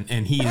Fame,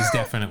 and he is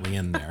definitely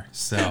in there.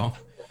 So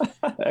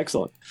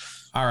Excellent.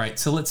 All right,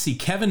 so let's see.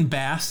 Kevin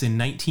Bass in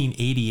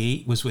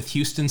 1988 was with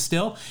Houston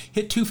still.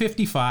 Hit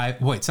 255.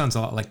 Boy, it sounds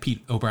a lot like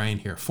Pete O'Brien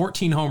here.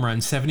 14 home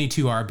runs,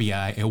 72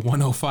 RBI, a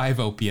 105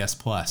 OPS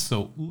plus.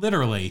 So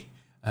literally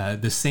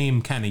the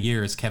same kind of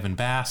year as Kevin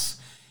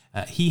Bass.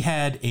 He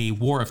had a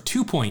WAR of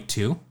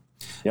 2.2.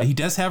 Yep. He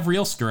does have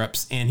real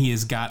stirrups, and he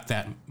has got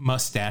that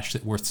mustache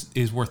that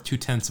is worth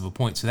 0.2 of a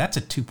point. So that's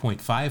a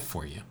 2.5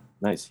 for you.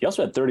 Nice. He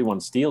also had 31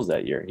 steals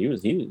that year. He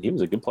was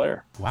a good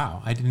player.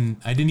 Wow, I didn't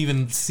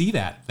even see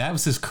that. That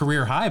was his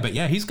career high. But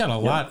yeah, he's got a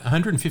lot.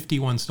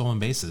 151 stolen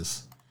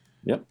bases.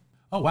 Yep.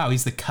 Oh wow,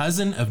 he's the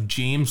cousin of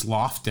James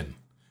Lofton,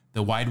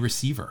 the wide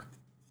receiver.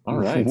 All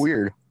right.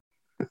 Weird.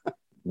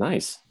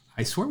 Nice.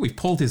 I swear we've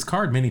pulled his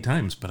card many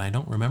times, but I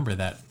don't remember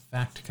that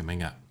fact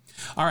coming up.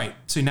 All right,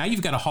 so now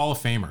you've got a Hall of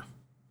Famer.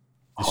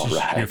 This is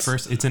your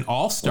first. It's an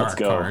all-star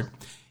card.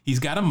 He's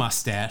got a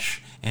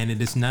mustache, and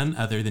it is none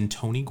other than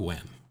Tony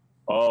Gwynn.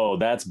 Oh,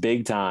 that's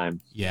big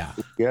time. Yeah.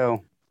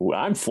 Yo.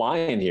 I'm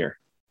flying here.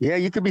 Yeah,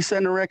 you could be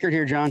setting a record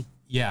here, John.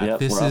 Yeah.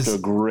 Yep, we're off to a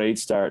great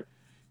start.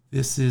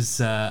 This is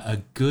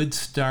a good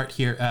start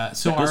here.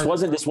 So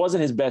this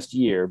wasn't his best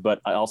year, but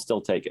I'll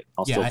still take it.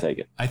 I'll still take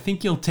it. I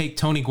think you'll take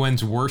Tony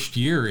Gwynn's worst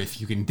year if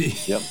you can.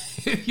 Yep.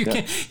 If you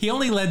can. He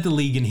only led the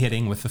league in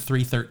hitting with a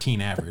 313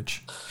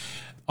 average.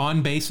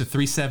 On base of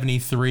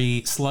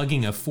 373,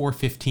 slugging of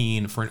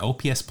 415 for an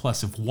OPS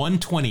plus of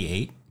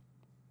 128.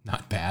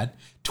 Not bad.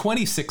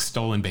 26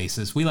 stolen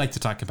bases. We like to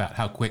talk about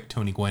how quick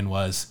Tony Gwynn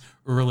was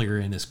earlier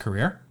in his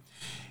career.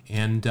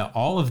 And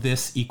all of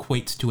this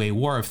equates to a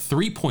WAR of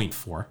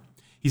 3.4.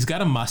 He's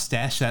got a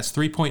mustache. That's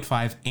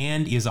 3.5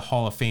 and is a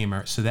Hall of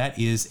Famer. So that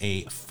is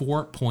a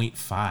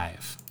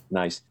 4.5.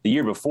 Nice. The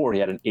year before, he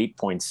had an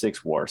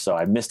 8.6 WAR. So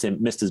I missed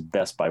his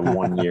best by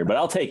 1 year. But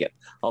I'll take it.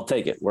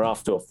 We're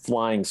off to a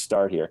flying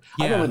start here.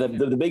 Yeah. I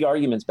remember the big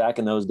arguments back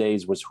in those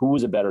days was who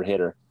was a better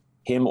hitter,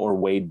 him or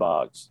Wade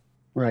Boggs.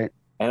 Right.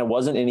 And it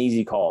wasn't an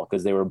easy call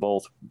because they were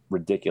both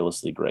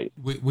ridiculously great.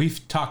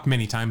 We've talked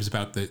many times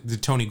about the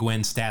Tony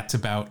Gwynn stats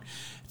about,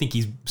 I think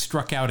he's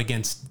struck out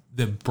against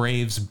the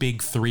Braves'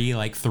 big three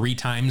like 3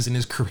 times in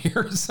his career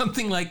or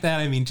something like that.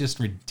 I mean, just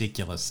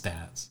ridiculous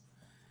stats.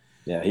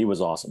 Yeah, he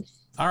was awesome.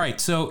 All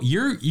right, so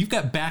you've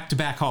got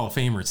back-to-back Hall of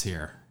Famers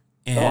here.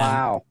 And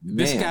wow.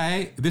 This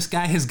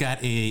guy has got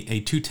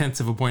a 0.2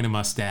 of a point of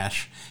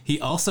mustache. He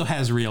also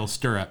has real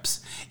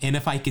stirrups. And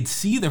if I could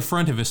see the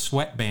front of his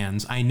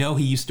sweatbands, I know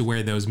he used to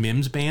wear those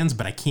Mims bands,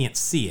 but I can't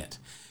see it.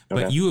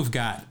 Okay. But you have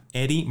got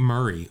Eddie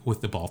Murray with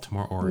the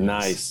Baltimore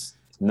Orioles.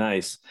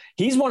 Nice.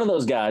 He's one of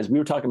those guys. We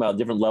were talking about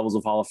different levels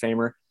of Hall of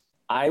Famer.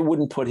 I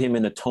wouldn't put him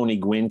in the Tony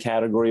Gwynn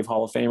category of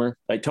Hall of Famer.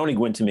 Like Tony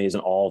Gwynn to me is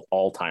an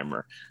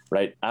all-timer,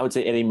 right? I would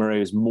say Eddie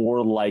Murray is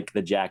more like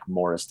the Jack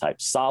Morris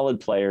type. Solid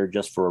player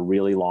just for a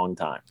really long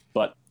time.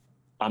 But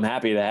I'm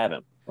happy to have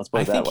him. Let's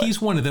put it that way. I think he's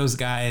one of those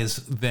guys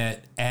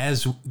that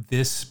as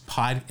this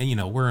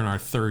we're in our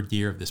 3rd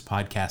year of this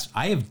podcast,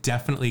 I have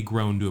definitely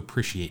grown to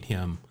appreciate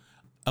him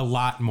a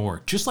lot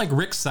more. Just like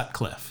Rick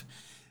Sutcliffe.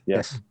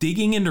 Yes.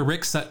 Digging into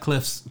Rick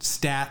Sutcliffe's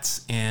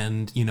stats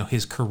and, you know,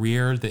 his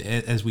career,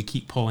 as we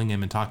keep pulling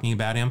him and talking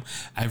about him,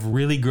 I've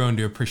really grown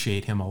to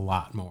appreciate him a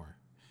lot more.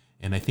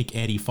 And I think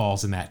Eddie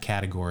falls in that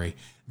category.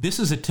 This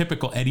is a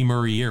typical Eddie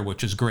Murray year,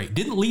 which is great.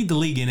 Didn't lead the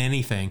league in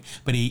anything,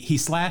 but he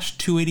slashed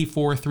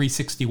 284,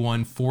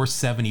 361,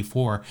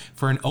 474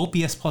 for an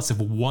OPS plus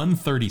of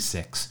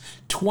 136,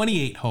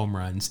 28 home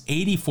runs,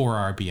 84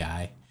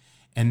 RBI,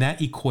 and that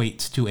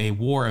equates to a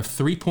WAR of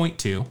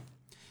 3.2.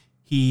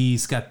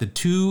 He's got the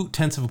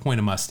 0.2 of a point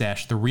of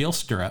mustache, the real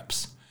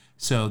stirrups.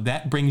 So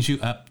that brings you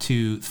up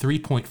to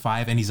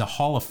 3.5, and he's a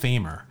Hall of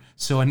Famer.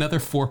 So another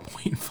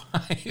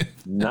 4.5.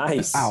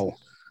 Nice. Wow.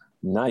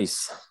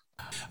 Nice.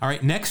 All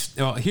right, next,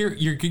 here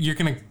you're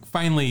going to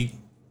finally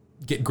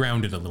get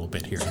grounded a little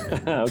bit here.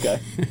 Okay.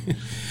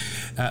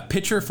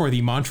 Pitcher for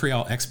the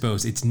Montreal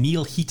Expos, it's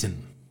Neil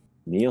Heaton.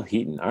 Neil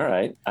Heaton. All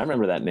right. I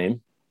remember that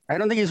name. I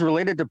don't think he's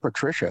related to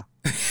Patricia.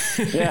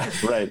 Yeah,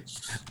 right.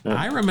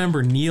 I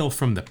remember Neil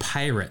from the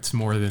Pirates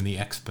more than the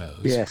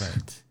Expos. Yes.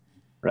 But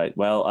Right.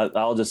 Well,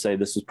 I'll just say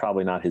this was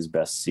probably not his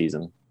best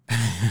season.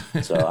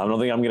 So I don't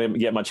think I'm going to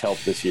get much help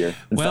this year.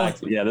 In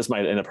fact, yeah, this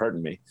might end up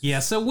hurting me. yeah,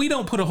 so we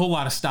don't put a whole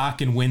lot of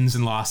stock in wins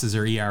and losses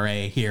or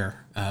ERA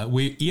here.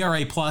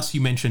 ERA plus,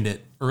 you mentioned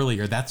it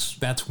earlier.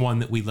 That's one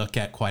that we look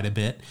at quite a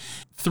bit.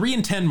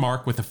 3-10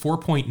 mark with a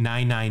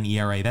 4.99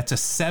 ERA. That's a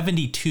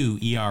 72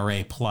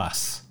 ERA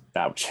plus.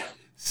 Ouch.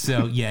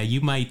 So yeah,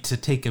 you might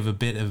take a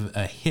bit of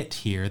a hit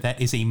here. That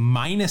is a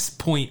minus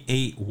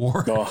 0.8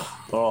 WAR.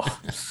 Oh.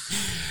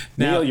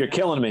 Now, Neil, you're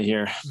killing me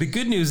here. the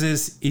good news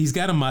is he's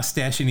got a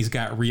mustache and he's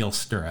got real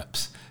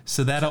stirrups.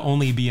 So that'll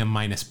only be a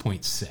minus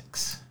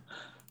 0.6.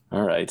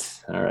 All right.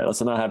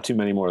 Let's not have too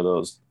many more of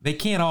those. They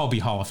can't all be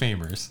Hall of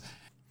Famers.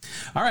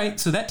 All right,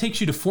 so that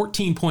takes you to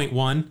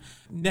 14.1.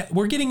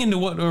 We're getting into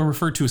what are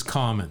referred to as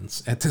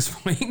commons at this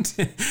point.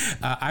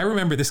 I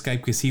remember this guy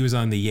because he was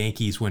on the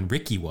Yankees when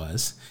Ricky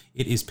was.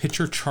 It is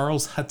pitcher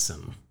Charles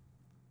Hudson.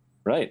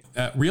 Right.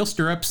 Real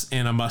stirrups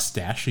and a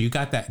mustache, so you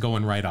got that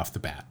going right off the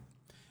bat.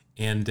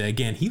 And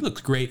again, he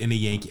looks great in a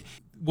Yankee.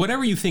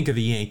 Whatever you think of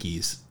the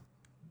Yankees,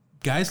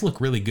 guys look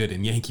really good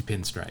in Yankee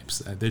pinstripes.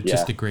 They're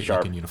just a great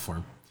looking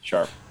uniform.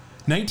 Sharp.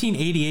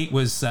 1988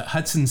 was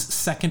Hudson's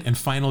second and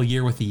final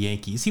year with the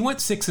Yankees. He went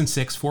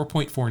 6-6,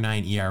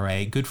 4.49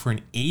 ERA, good for an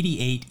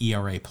 88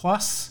 ERA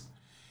plus,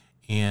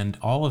 and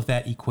all of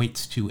that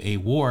equates to a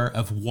WAR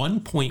of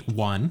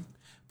 1.1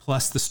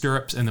 plus the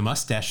stirrups and the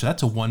mustache. So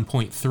that's a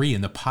 1.3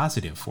 in the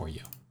positive for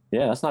you.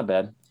 Yeah, that's not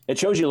bad. It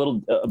shows you a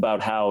little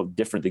about how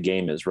different the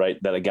game is, right?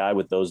 That a guy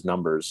with those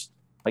numbers,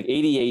 like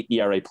 88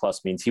 ERA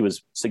plus, means he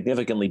was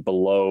significantly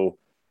below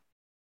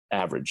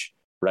average,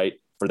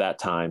 right, for that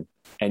time.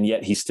 And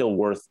yet he's still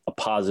worth a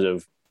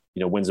positive,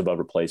 wins above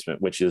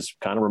replacement, which is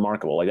kind of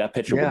remarkable. Like that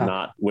pitcher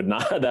would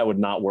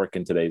not work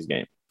in today's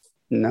game.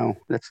 No,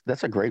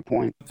 that's a great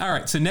point. All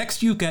right, so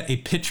next you've got a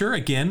pitcher.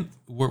 Again,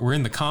 we're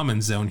in the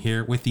common zone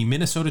here with the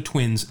Minnesota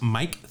Twins,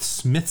 Mike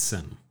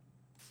Smithson.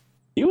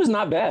 He was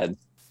not bad,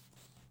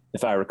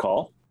 if I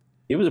recall.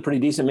 He was a pretty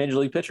decent major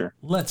league pitcher.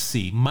 Let's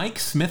see. Mike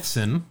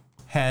Smithson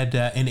had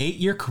an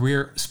 8-year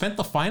career, spent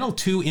the final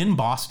 2 in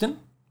Boston.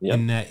 Yep.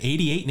 In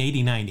 88 and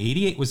 89.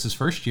 88 was his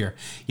first year.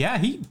 Yeah,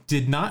 he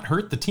did not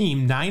hurt the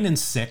team.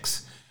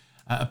 9-6.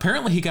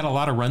 Apparently, he got a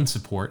lot of run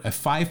support, a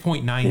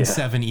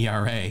 5.97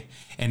 ERA,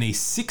 and a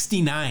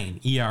 69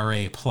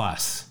 ERA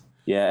plus.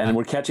 Yeah, and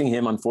we're catching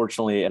him,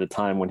 unfortunately, at a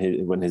time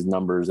when his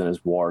numbers and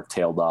his WAR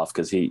tailed off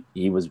because he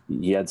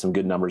had some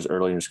good numbers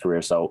early in his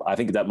career. So I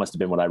think that must have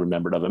been what I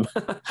remembered of him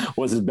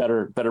was his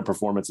better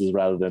performances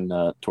rather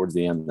than towards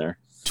the end there.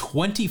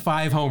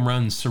 25 home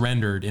runs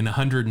surrendered in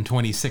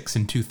 126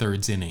 and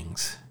 2/3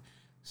 innings.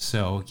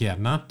 So yeah,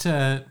 not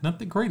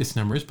the greatest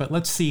numbers, but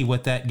let's see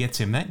what that gets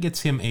him. That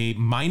gets him a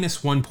minus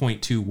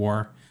 1.2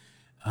 WAR.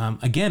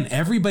 Again,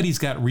 everybody's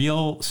got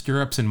real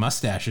stirrups and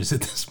mustaches at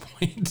this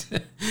point.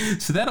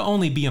 So that'll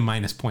only be a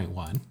minus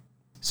 0.1.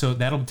 So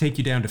that'll take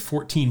you down to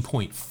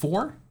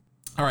 14.4.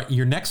 All right,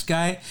 your next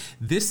guy.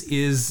 This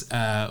is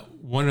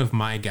one of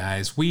my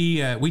guys.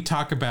 We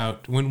talk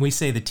about, when we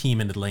say the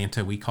team in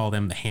Atlanta, we call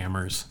them the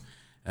Hammers.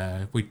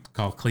 We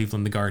call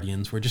Cleveland the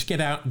Guardians. We're just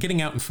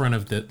getting out in front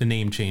of the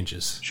name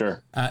changes.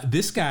 Sure.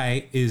 This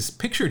guy is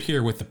pictured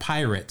here with the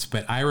Pirates,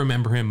 but I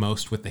remember him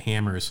most with the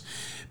Hammers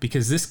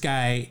because this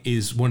guy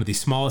is one of the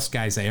smallest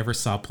guys I ever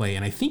saw play,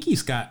 and I think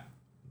he's got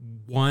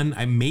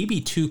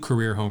maybe 2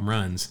 career home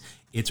runs.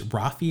 It's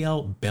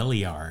Rafael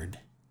Belliard.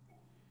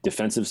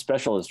 Defensive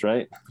specialist,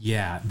 right?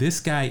 Yeah, this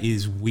guy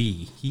is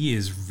he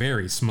is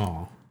very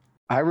small.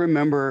 I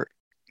remember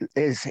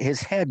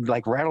his head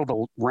like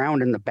rattled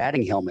around in the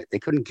batting helmet. They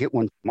couldn't get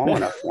one small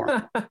enough for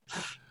him.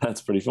 That's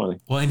pretty funny.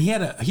 Well, and he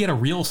had a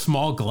real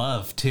small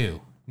glove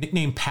too.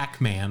 Nicknamed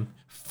Pac-Man,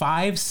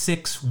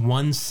 5'6",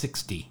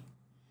 160.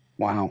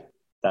 Wow.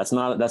 That's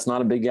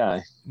not a big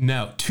guy.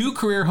 No, 2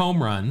 career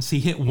home runs. He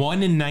hit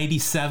 1 in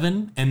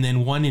 97 and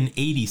then 1 in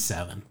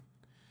 87.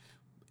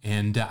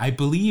 And I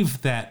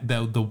believe that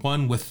the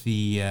one with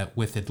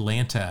with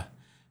Atlanta,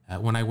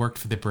 when I worked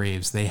for the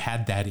Braves, they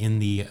had that in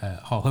the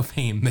Hall of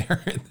Fame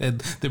there,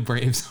 the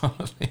Braves Hall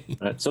of Fame.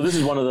 Right. So this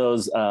is one of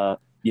those,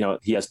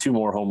 he has 2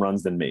 more home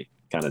runs than me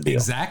kind of deal.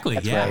 Exactly.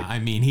 That's yeah. right. I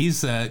mean, he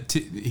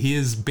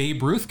is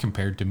Babe Ruth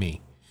compared to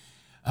me.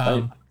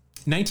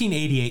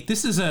 1988.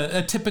 This is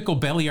a typical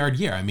Belliard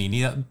year. I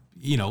mean,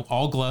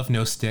 all glove,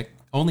 no stick.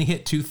 Only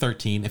hit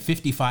 .213, a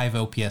 55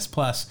 OPS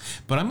plus.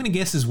 But I'm going to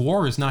guess his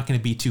WAR is not going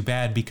to be too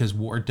bad because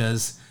WAR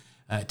does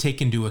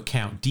take into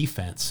account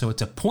defense. So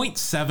it's a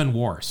 .7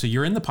 WAR. So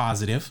you're in the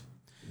positive.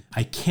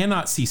 I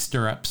cannot see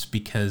stirrups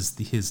because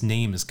his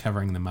name is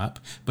covering them up,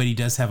 but he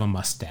does have a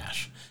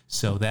mustache.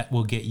 So that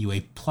will get you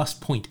a plus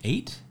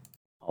 .8.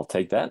 I'll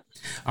take that.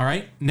 All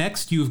right.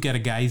 Next, you've got a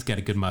guy. He's got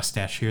a good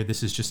mustache here.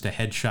 This is just a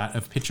headshot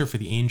of pitcher for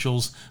the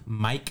Angels,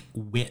 Mike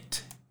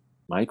Witt.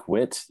 Mike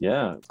Witt,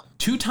 yeah.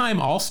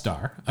 2-time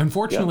All-Star.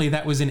 Unfortunately,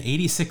 that was in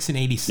 86 and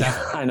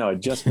 87. I know, I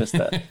just missed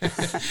that.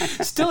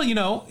 Still,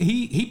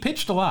 he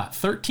pitched a lot.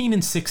 13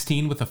 and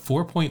 16 with a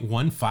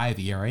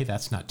 4.15 ERA.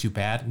 That's not too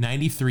bad.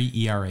 93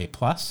 ERA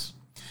plus.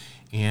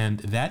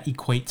 And that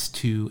equates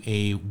to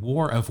a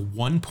WAR of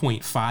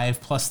 1.5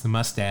 plus the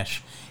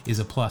mustache is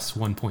a plus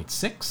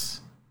 1.6.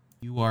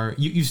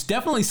 You've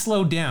definitely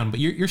slowed down, but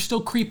you're still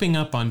creeping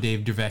up on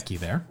Dave Dravecky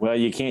there. Well,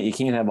 you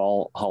can't have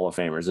all Hall of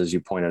Famers, as you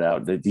pointed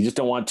out. You just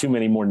don't want too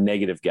many more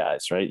negative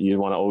guys, right? You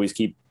want to always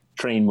keep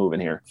train moving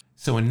here.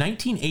 So in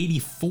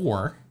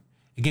 1984,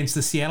 against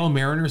the Seattle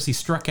Mariners, he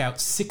struck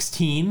out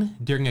 16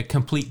 during a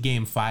complete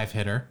game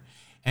 5-hitter.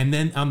 And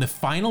then on the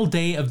final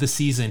day of the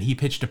season, he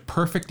pitched a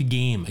perfect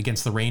game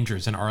against the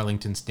Rangers in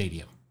Arlington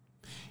Stadium.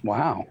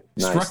 Wow.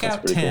 Struck Nice.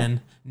 out 10,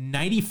 cool.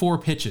 94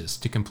 pitches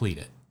to complete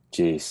it.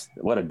 Jeez,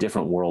 what a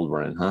different world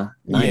we're in, huh?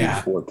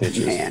 94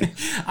 pitches. Man.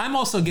 I'm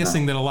also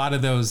guessing that a lot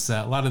of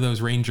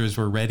those Rangers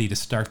were ready to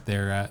start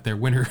their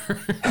winter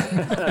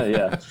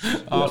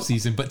off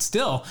season, but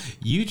still,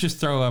 you just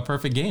throw a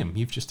perfect game.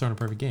 You've just thrown a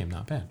perfect game.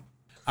 Not bad.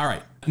 All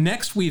right.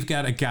 Next, we've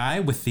got a guy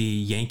with the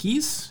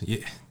Yankees.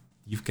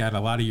 You've got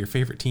a lot of your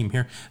favorite team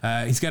here.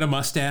 He's got a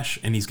mustache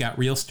and he's got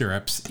real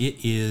stirrups. It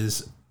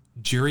is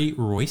Jerry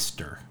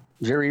Royster.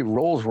 Jerry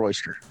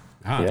Rolls-Royster.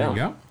 There you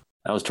go.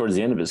 That was towards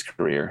the end of his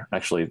career.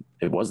 Actually,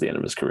 it was the end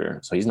of his career.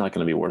 So he's not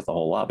going to be worth a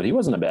whole lot, but he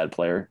wasn't a bad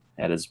player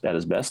at his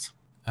best.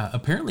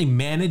 Apparently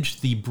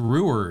managed the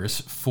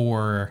Brewers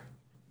for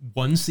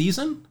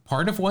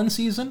part of one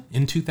season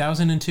in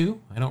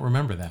 2002. I don't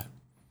remember that.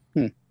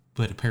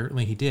 But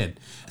apparently he did.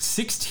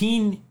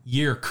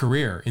 16-year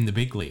career in the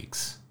big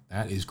leagues.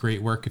 That is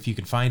great work if you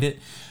can find it.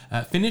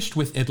 Finished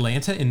with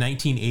Atlanta in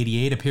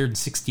 1988, appeared in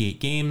 68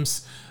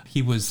 games.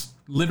 He was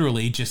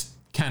literally just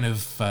kind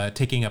of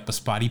taking up a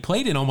spot. He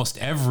played in almost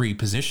every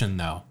position,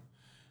 though.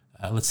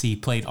 Let's see, he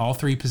played all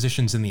 3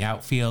 positions in the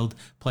outfield,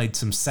 played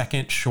some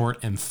second,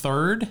 short, and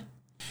third,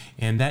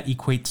 and that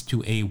equates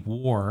to a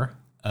WAR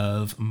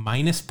of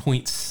minus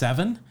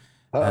 0.7.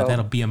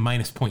 That'll be a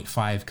minus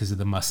 0.5 because of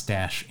the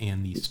mustache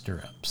and the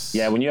stirrups.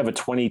 Yeah, when you have a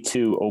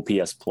 22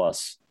 OPS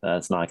plus,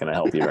 that's not going to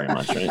help you very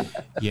much, right?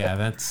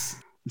 Yeah, It's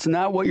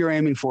not what you're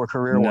aiming for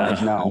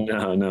career-wise, no.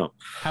 No.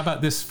 How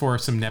about this for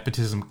some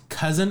nepotism?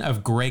 Cousin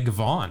of Greg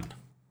Vaughn.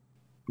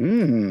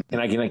 Can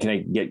I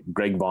get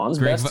Greg Vaughn's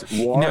best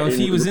WAR? Now, if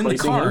he was in the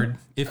replacing card, him?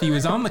 if he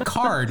was on the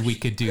card, we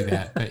could do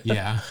that. But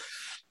yeah.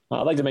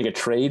 I'd like to make a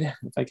trade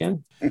if I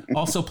can.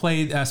 Also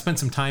spent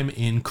some time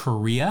in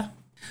Korea.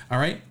 All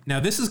right. Now,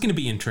 this is going to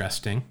be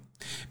interesting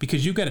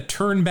because you've got to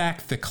turn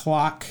back the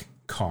clock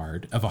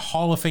card of a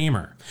Hall of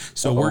Famer.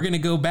 So we're going to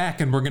go back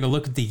and we're going to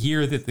look at the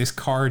year that this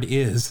card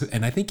is.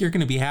 And I think you're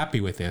going to be happy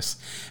with this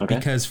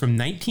because from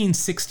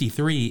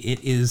 1963,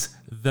 it is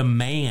the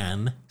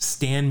man,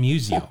 Stan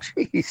Musial.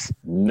 Jeez.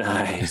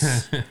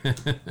 Nice.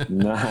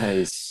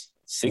 Nice.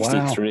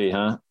 63,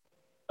 huh?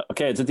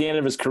 Okay, it's at the end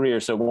of his career,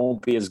 so it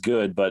won't be as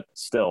good, but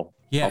still,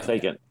 I'll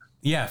take it.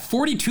 Yeah,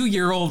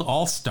 42-year-old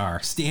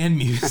all-star, Stan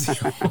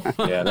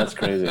Musial. Yeah, that's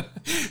crazy.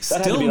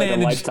 That had to be like a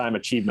Lifetime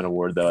Achievement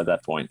Award, though, at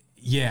that point.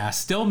 Yeah,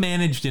 still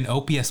managed an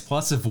OPS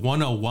plus of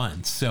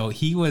 101, so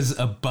he was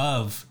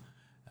above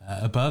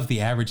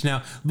the average.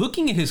 Now,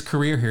 looking at his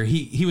career here,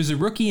 he was a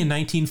rookie in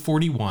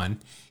 1941.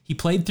 He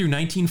played through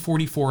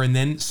 1944 and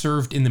then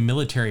served in the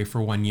military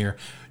for 1 year.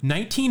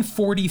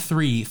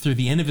 1943 through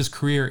the end of his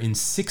career in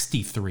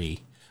 63,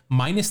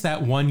 minus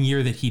that 1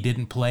 year that he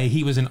didn't play,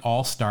 he was an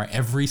all-star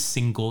every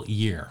single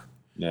year.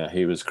 Yeah,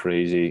 he was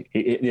crazy.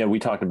 We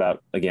talked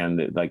about, again,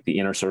 the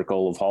inner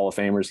circle of Hall of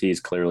Famers. He's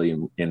clearly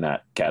in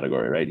that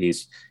category, right?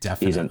 He's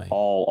an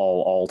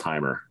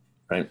all-timer,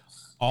 right?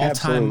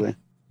 All-time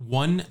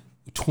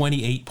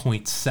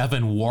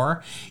 128.7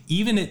 WAR.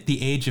 Even at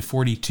the age of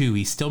 42,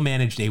 he still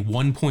managed a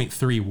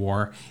 1.3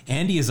 WAR,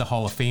 and he is a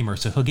Hall of Famer,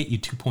 so he'll get you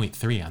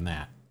 2.3 on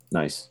that.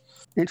 Nice.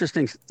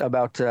 Interesting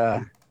about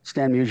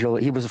Stan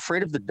Musial. He was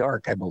afraid of the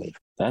dark, I believe.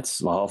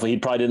 He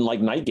probably didn't like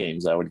night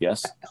games, I would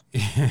guess.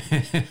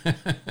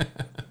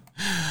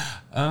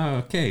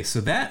 Okay,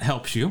 so that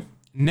helps you.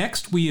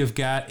 Next, we have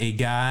got a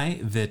guy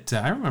that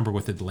I remember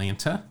with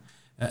Atlanta,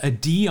 a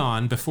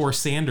Dion before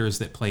Sanders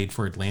that played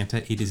for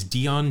Atlanta. It is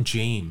Dion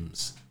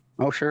James.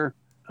 Oh, sure.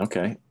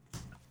 Okay.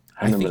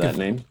 I remember that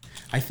name.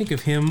 I think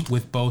of him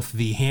with both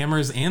the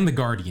Hammers and the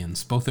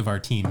Guardians, both of our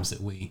teams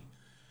that we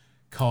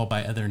call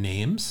by other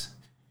names.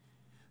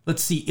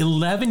 Let's see,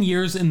 11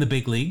 years in the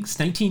big leagues.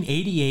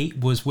 1988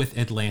 was with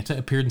Atlanta,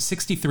 appeared in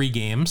 63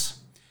 games,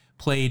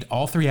 played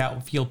all three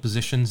outfield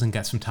positions and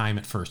got some time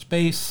at first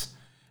base.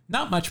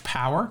 Not much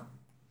power.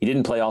 He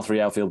didn't play all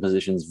three outfield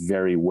positions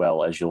very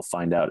well, as you'll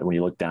find out when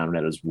you look down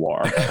at his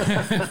WAR.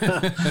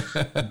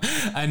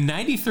 A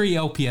 93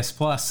 OPS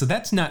plus, so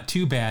that's not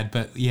too bad.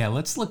 But yeah,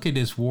 let's look at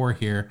his WAR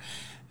here.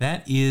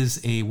 That is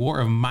a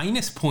WAR of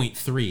minus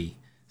 0.3.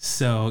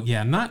 So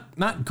yeah,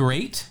 not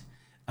great.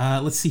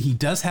 Let's see, he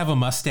does have a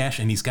mustache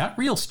and he's got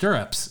real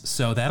stirrups,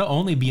 so that'll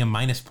only be a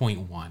minus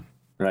 0.1.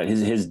 Right.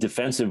 His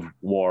defensive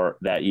WAR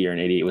that year in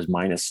 88 was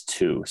minus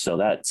 2. So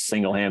that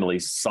single-handedly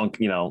sunk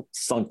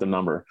the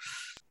number.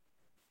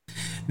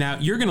 Now,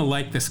 you're going to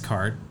like this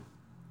card.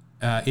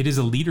 It is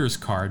a leader's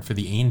card for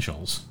the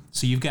Angels.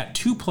 So you've got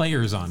two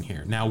players on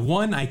here. Now,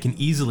 one, I can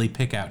easily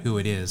pick out who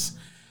it is.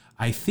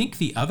 I think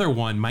the other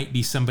one might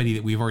be somebody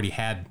that we've already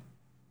had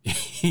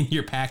in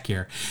your pack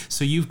here.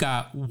 So you've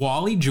got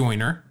Wally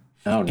Joyner.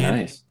 Oh,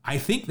 nice. I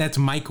think that's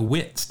Mike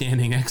Witt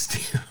standing next to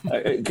him.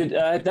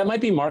 That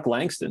might be Mark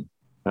Langston.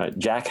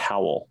 Jack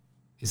Howell.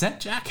 Is that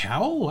Jack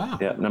Howell? Wow.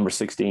 Yeah, number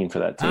 16 for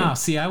that team. Ah,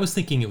 see, I was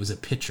thinking it was a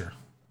pitcher.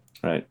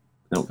 Right.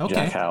 No, okay.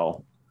 Jack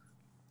Howell.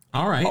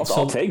 All right.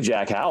 I'll take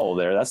Jack Howell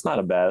there. That's not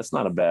a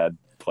bad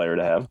player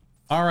to have.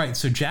 All right.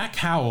 So Jack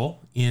Howell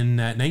in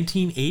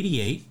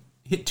 1988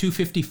 hit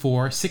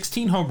 254,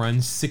 16 home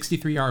runs,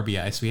 63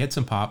 RBI. So he had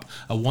some pop,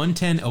 a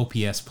 110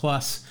 OPS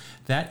plus.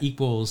 That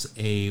equals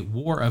a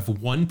WAR of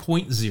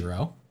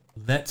 1.0.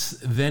 Let's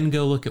then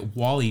go look at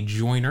Wally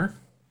Joyner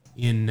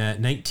in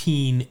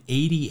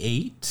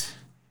 1988.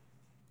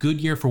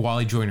 Good year for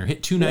Wally Joyner.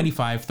 Hit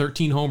 295,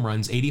 13 home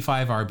runs,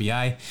 85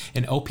 RBI,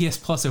 an OPS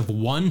plus of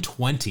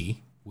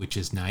 120, which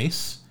is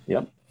nice.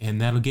 Yep.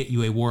 And that'll get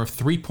you a WAR of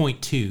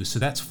 3.2. So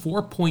that's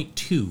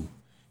 4.2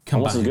 combined.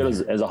 Almost as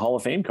good as a Hall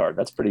of Fame card.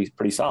 That's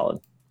pretty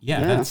solid.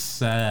 Yeah, that's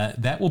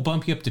that will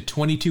bump you up to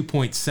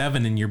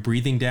 22.7, and you're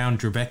breathing down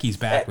Drabecki's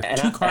back with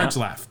two cards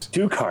left.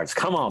 2 cards.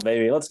 Come on,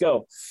 baby. Let's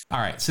go. All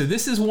right, so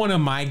this is one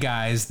of my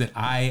guys that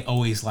I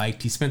always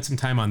liked. He spent some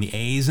time on the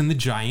A's and the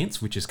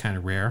Giants, which is kind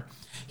of rare.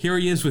 Here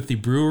he is with the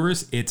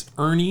Brewers. It's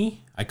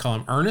Ernie. I call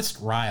him Ernest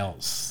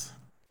Riles.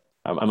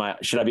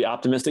 Should I be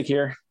optimistic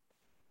here?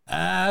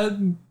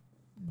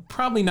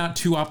 Probably not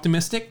too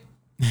optimistic.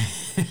 All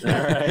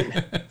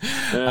right.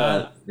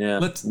 Yeah.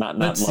 Let's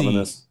loving see.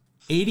 This.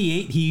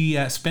 88,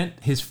 he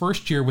spent his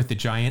first year with the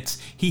Giants.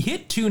 He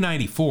hit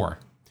 294.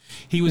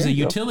 He was a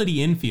utility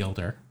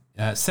infielder,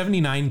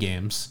 79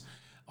 games.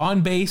 On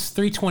base,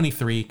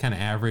 323, kind of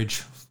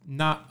average.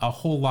 Not a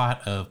whole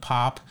lot of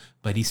pop,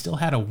 but he still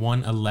had a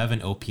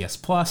 111 OPS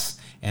plus,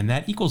 and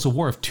that equals a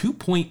WAR of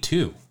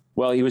 2.2.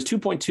 Well, he was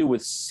 2.2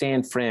 with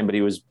San Fran, but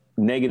he was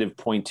negative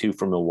 0.2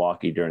 for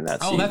Milwaukee during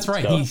that season. Oh, that's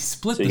right. So, he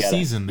split the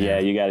season there.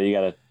 Yeah, you got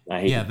to.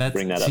 I hate to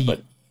bring that up,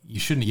 but you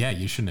shouldn't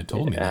have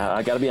told me that.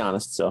 I got to be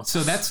honest. So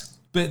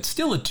but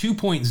still a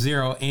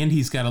 2.0, and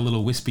he's got a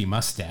little wispy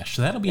mustache,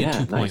 so that'll be a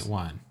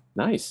 2.1.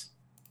 Nice.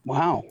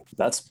 Wow.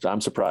 I'm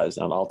surprised.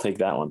 I'll take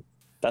that one.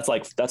 That's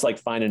like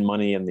finding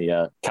money in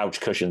the couch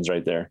cushions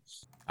right there.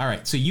 All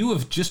right, so you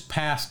have just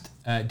passed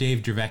Dave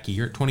Dravecki.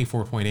 You're at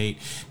 24.8.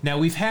 Now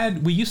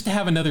we used to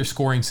have another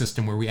scoring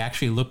system where we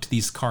actually looked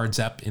these cards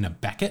up in a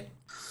Beckett.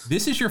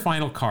 This is your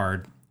final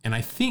card, and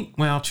I think,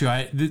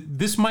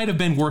 this might have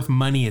been worth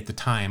money at the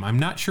time. I'm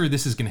not sure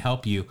this is going to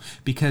help you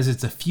because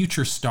it's a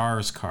Future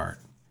Stars card.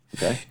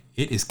 Okay.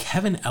 It is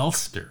Kevin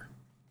Elster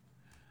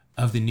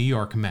of the New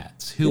York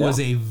Mets, who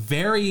was a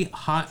very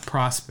hot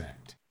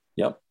prospect.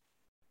 Yep.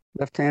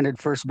 Left-handed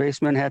first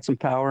baseman, had some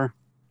power.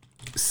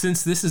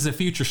 Since this is a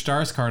Future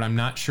Stars card, I'm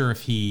not sure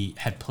if he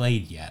had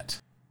played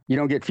yet. You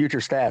don't get future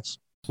stats.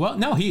 Well,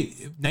 no,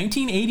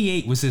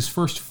 1988 was his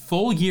first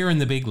full year in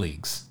the big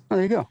leagues. Oh,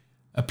 there you go.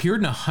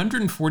 Appeared in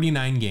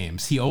 149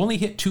 games. He only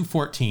hit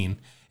 214,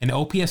 an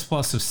OPS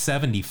plus of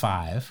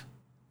 75.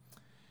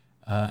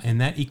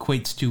 And that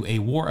equates to a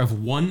WAR of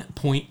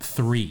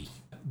 1.3.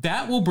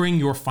 That will bring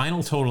your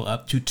final total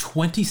up to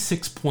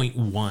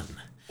 26.1.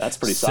 That's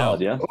pretty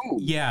solid, yeah.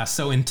 Yeah.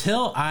 So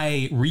until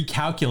I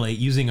recalculate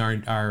using our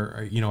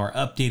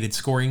updated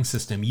scoring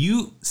system,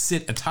 you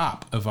sit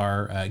atop of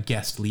our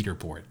guest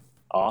leaderboard.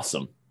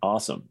 Awesome.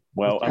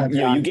 Well,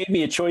 you gave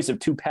me a choice of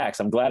 2 packs.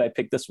 I'm glad I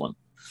picked this one.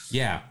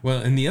 Yeah. Well,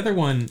 and the other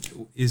one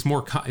is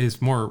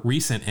more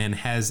recent and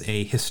has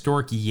a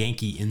historic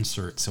Yankee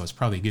insert, so it's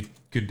probably a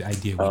good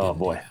idea. Oh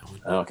boy.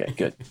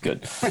 Okay.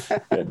 Good.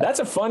 That's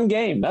a fun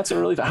game. That's a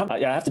really. I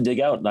have to dig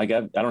out. Like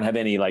I don't have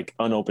any like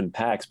unopened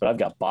packs, but I've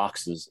got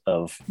boxes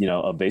of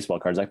baseball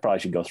cards. I probably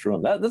should go through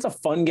them. That's a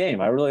fun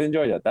game. I really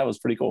enjoyed that. That was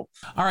pretty cool.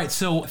 All right.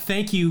 So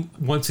thank you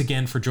once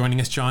again for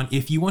joining us, John.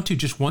 If you want to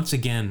just once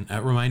again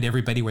remind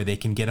everybody where they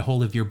can get a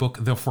hold of your book,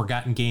 The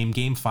Forgotten Game,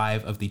 Game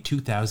 5 of the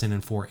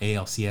 2004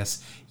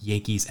 ALCS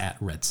Yankees at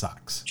Red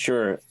Sox.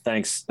 Sure.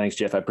 Thanks,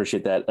 Jeff. I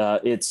appreciate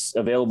that. It's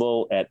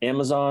available at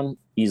Amazon,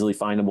 easily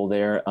findable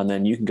there. And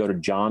then you can go to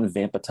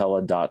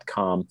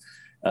johnvampatella.com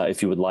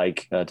if you would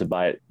like to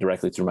buy it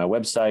directly through my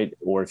website,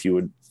 or if you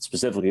would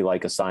specifically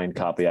like a signed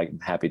copy, I'm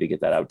happy to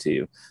get that out to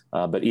you.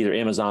 But either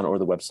Amazon or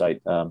the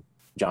website,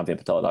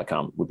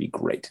 johnvampatella.com would be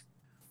great.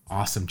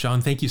 Awesome.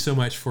 John, thank you so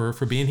much for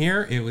being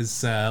here. It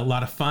was a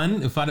lot of fun.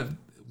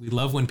 We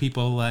love when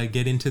people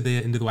get into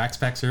the Wax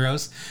Packs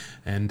Heroes,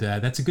 and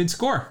that's a good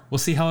score. We'll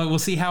see how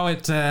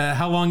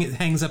long it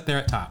hangs up there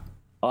at top.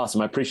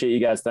 Awesome. I appreciate you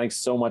guys. Thanks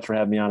so much for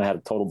having me on. I had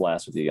a total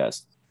blast with you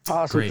guys.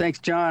 Awesome. Great. Thanks,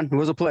 John. It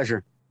was a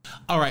pleasure.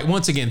 All right.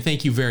 Once again,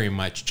 thank you very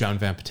much, John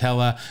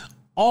Vampatella.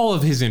 All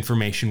of his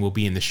information will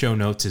be in the show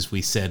notes, as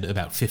we said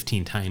about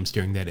 15 times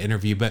during that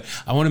interview. But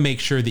I want to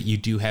make sure that you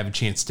do have a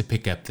chance to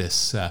pick up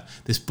this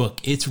book.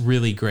 It's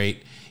really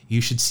great.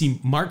 You should see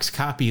Mark's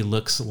copy.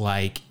 Looks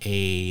like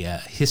a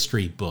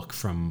history book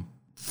from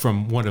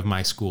one of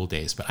my school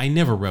days, but I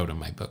never wrote in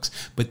my books.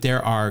 But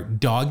there are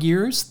dog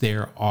ears,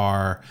 there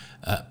are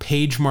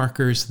page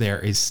markers, there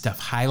is stuff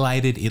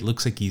highlighted. It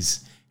looks like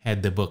he's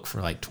had the book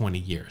for like 20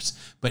 years.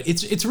 But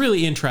it's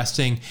really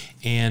interesting,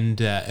 and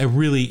a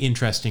really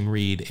interesting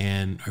read.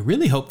 And I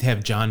really hope to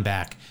have John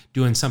back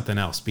doing something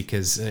else,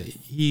 because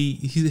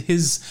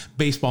his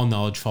baseball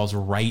knowledge falls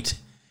right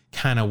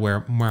kind of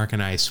where Mark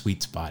and I's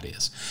sweet spot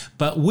is.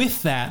 But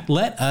with that,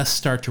 let us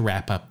start to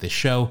wrap up this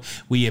show.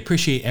 We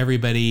appreciate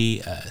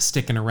everybody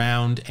sticking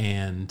around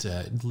and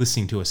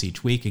listening to us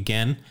each week.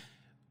 Again,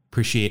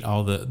 appreciate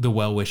all the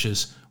well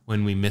wishes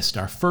when we missed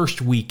our first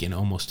week in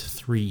almost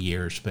 3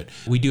 years. But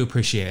we do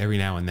appreciate every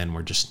now and then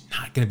we're just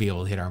not going to be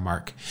able to hit our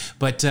mark.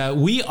 But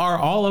we are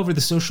all over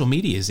the social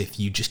medias if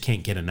you just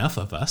can't get enough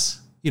of us.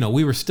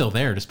 We were still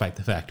there despite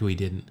the fact we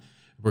didn't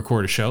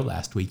record a show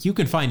last week. You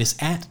can find us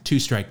at Two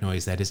Strike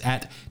Noise. That is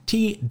at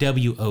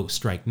TWO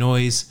Strike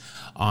Noise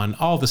on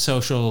all the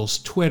socials: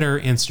 Twitter,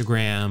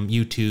 Instagram,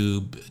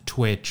 YouTube,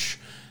 Twitch.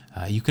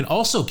 You can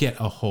also get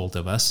a hold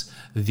of us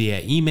via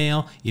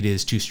email. It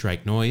is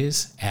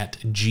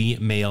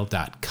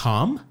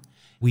twostrikenoise@gmail.com.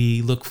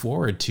 We look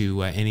forward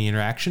to any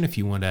interaction. If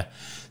you want to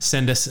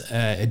send us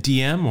a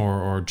DM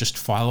or just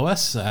follow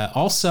us.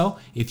 Also,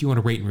 if you want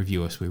to rate and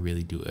review us, we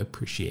really do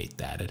appreciate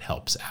that. It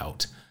helps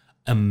out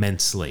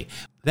immensely.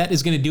 That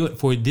is going to do it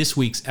for this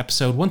week's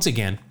episode. Once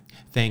again,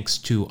 thanks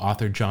to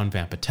author John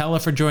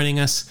Vampatella for joining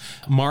us.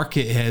 Mark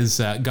has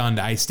gone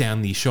to ice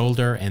down the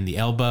shoulder and the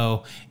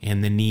elbow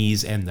and the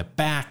knees and the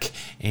back,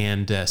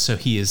 and so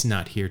he is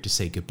not here to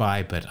say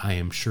goodbye, but I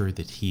am sure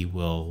that he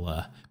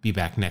will be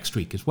back next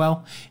week as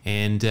well.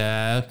 And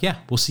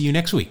we'll see you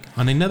next week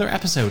on another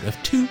episode of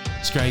Two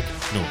Strike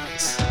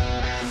Noise.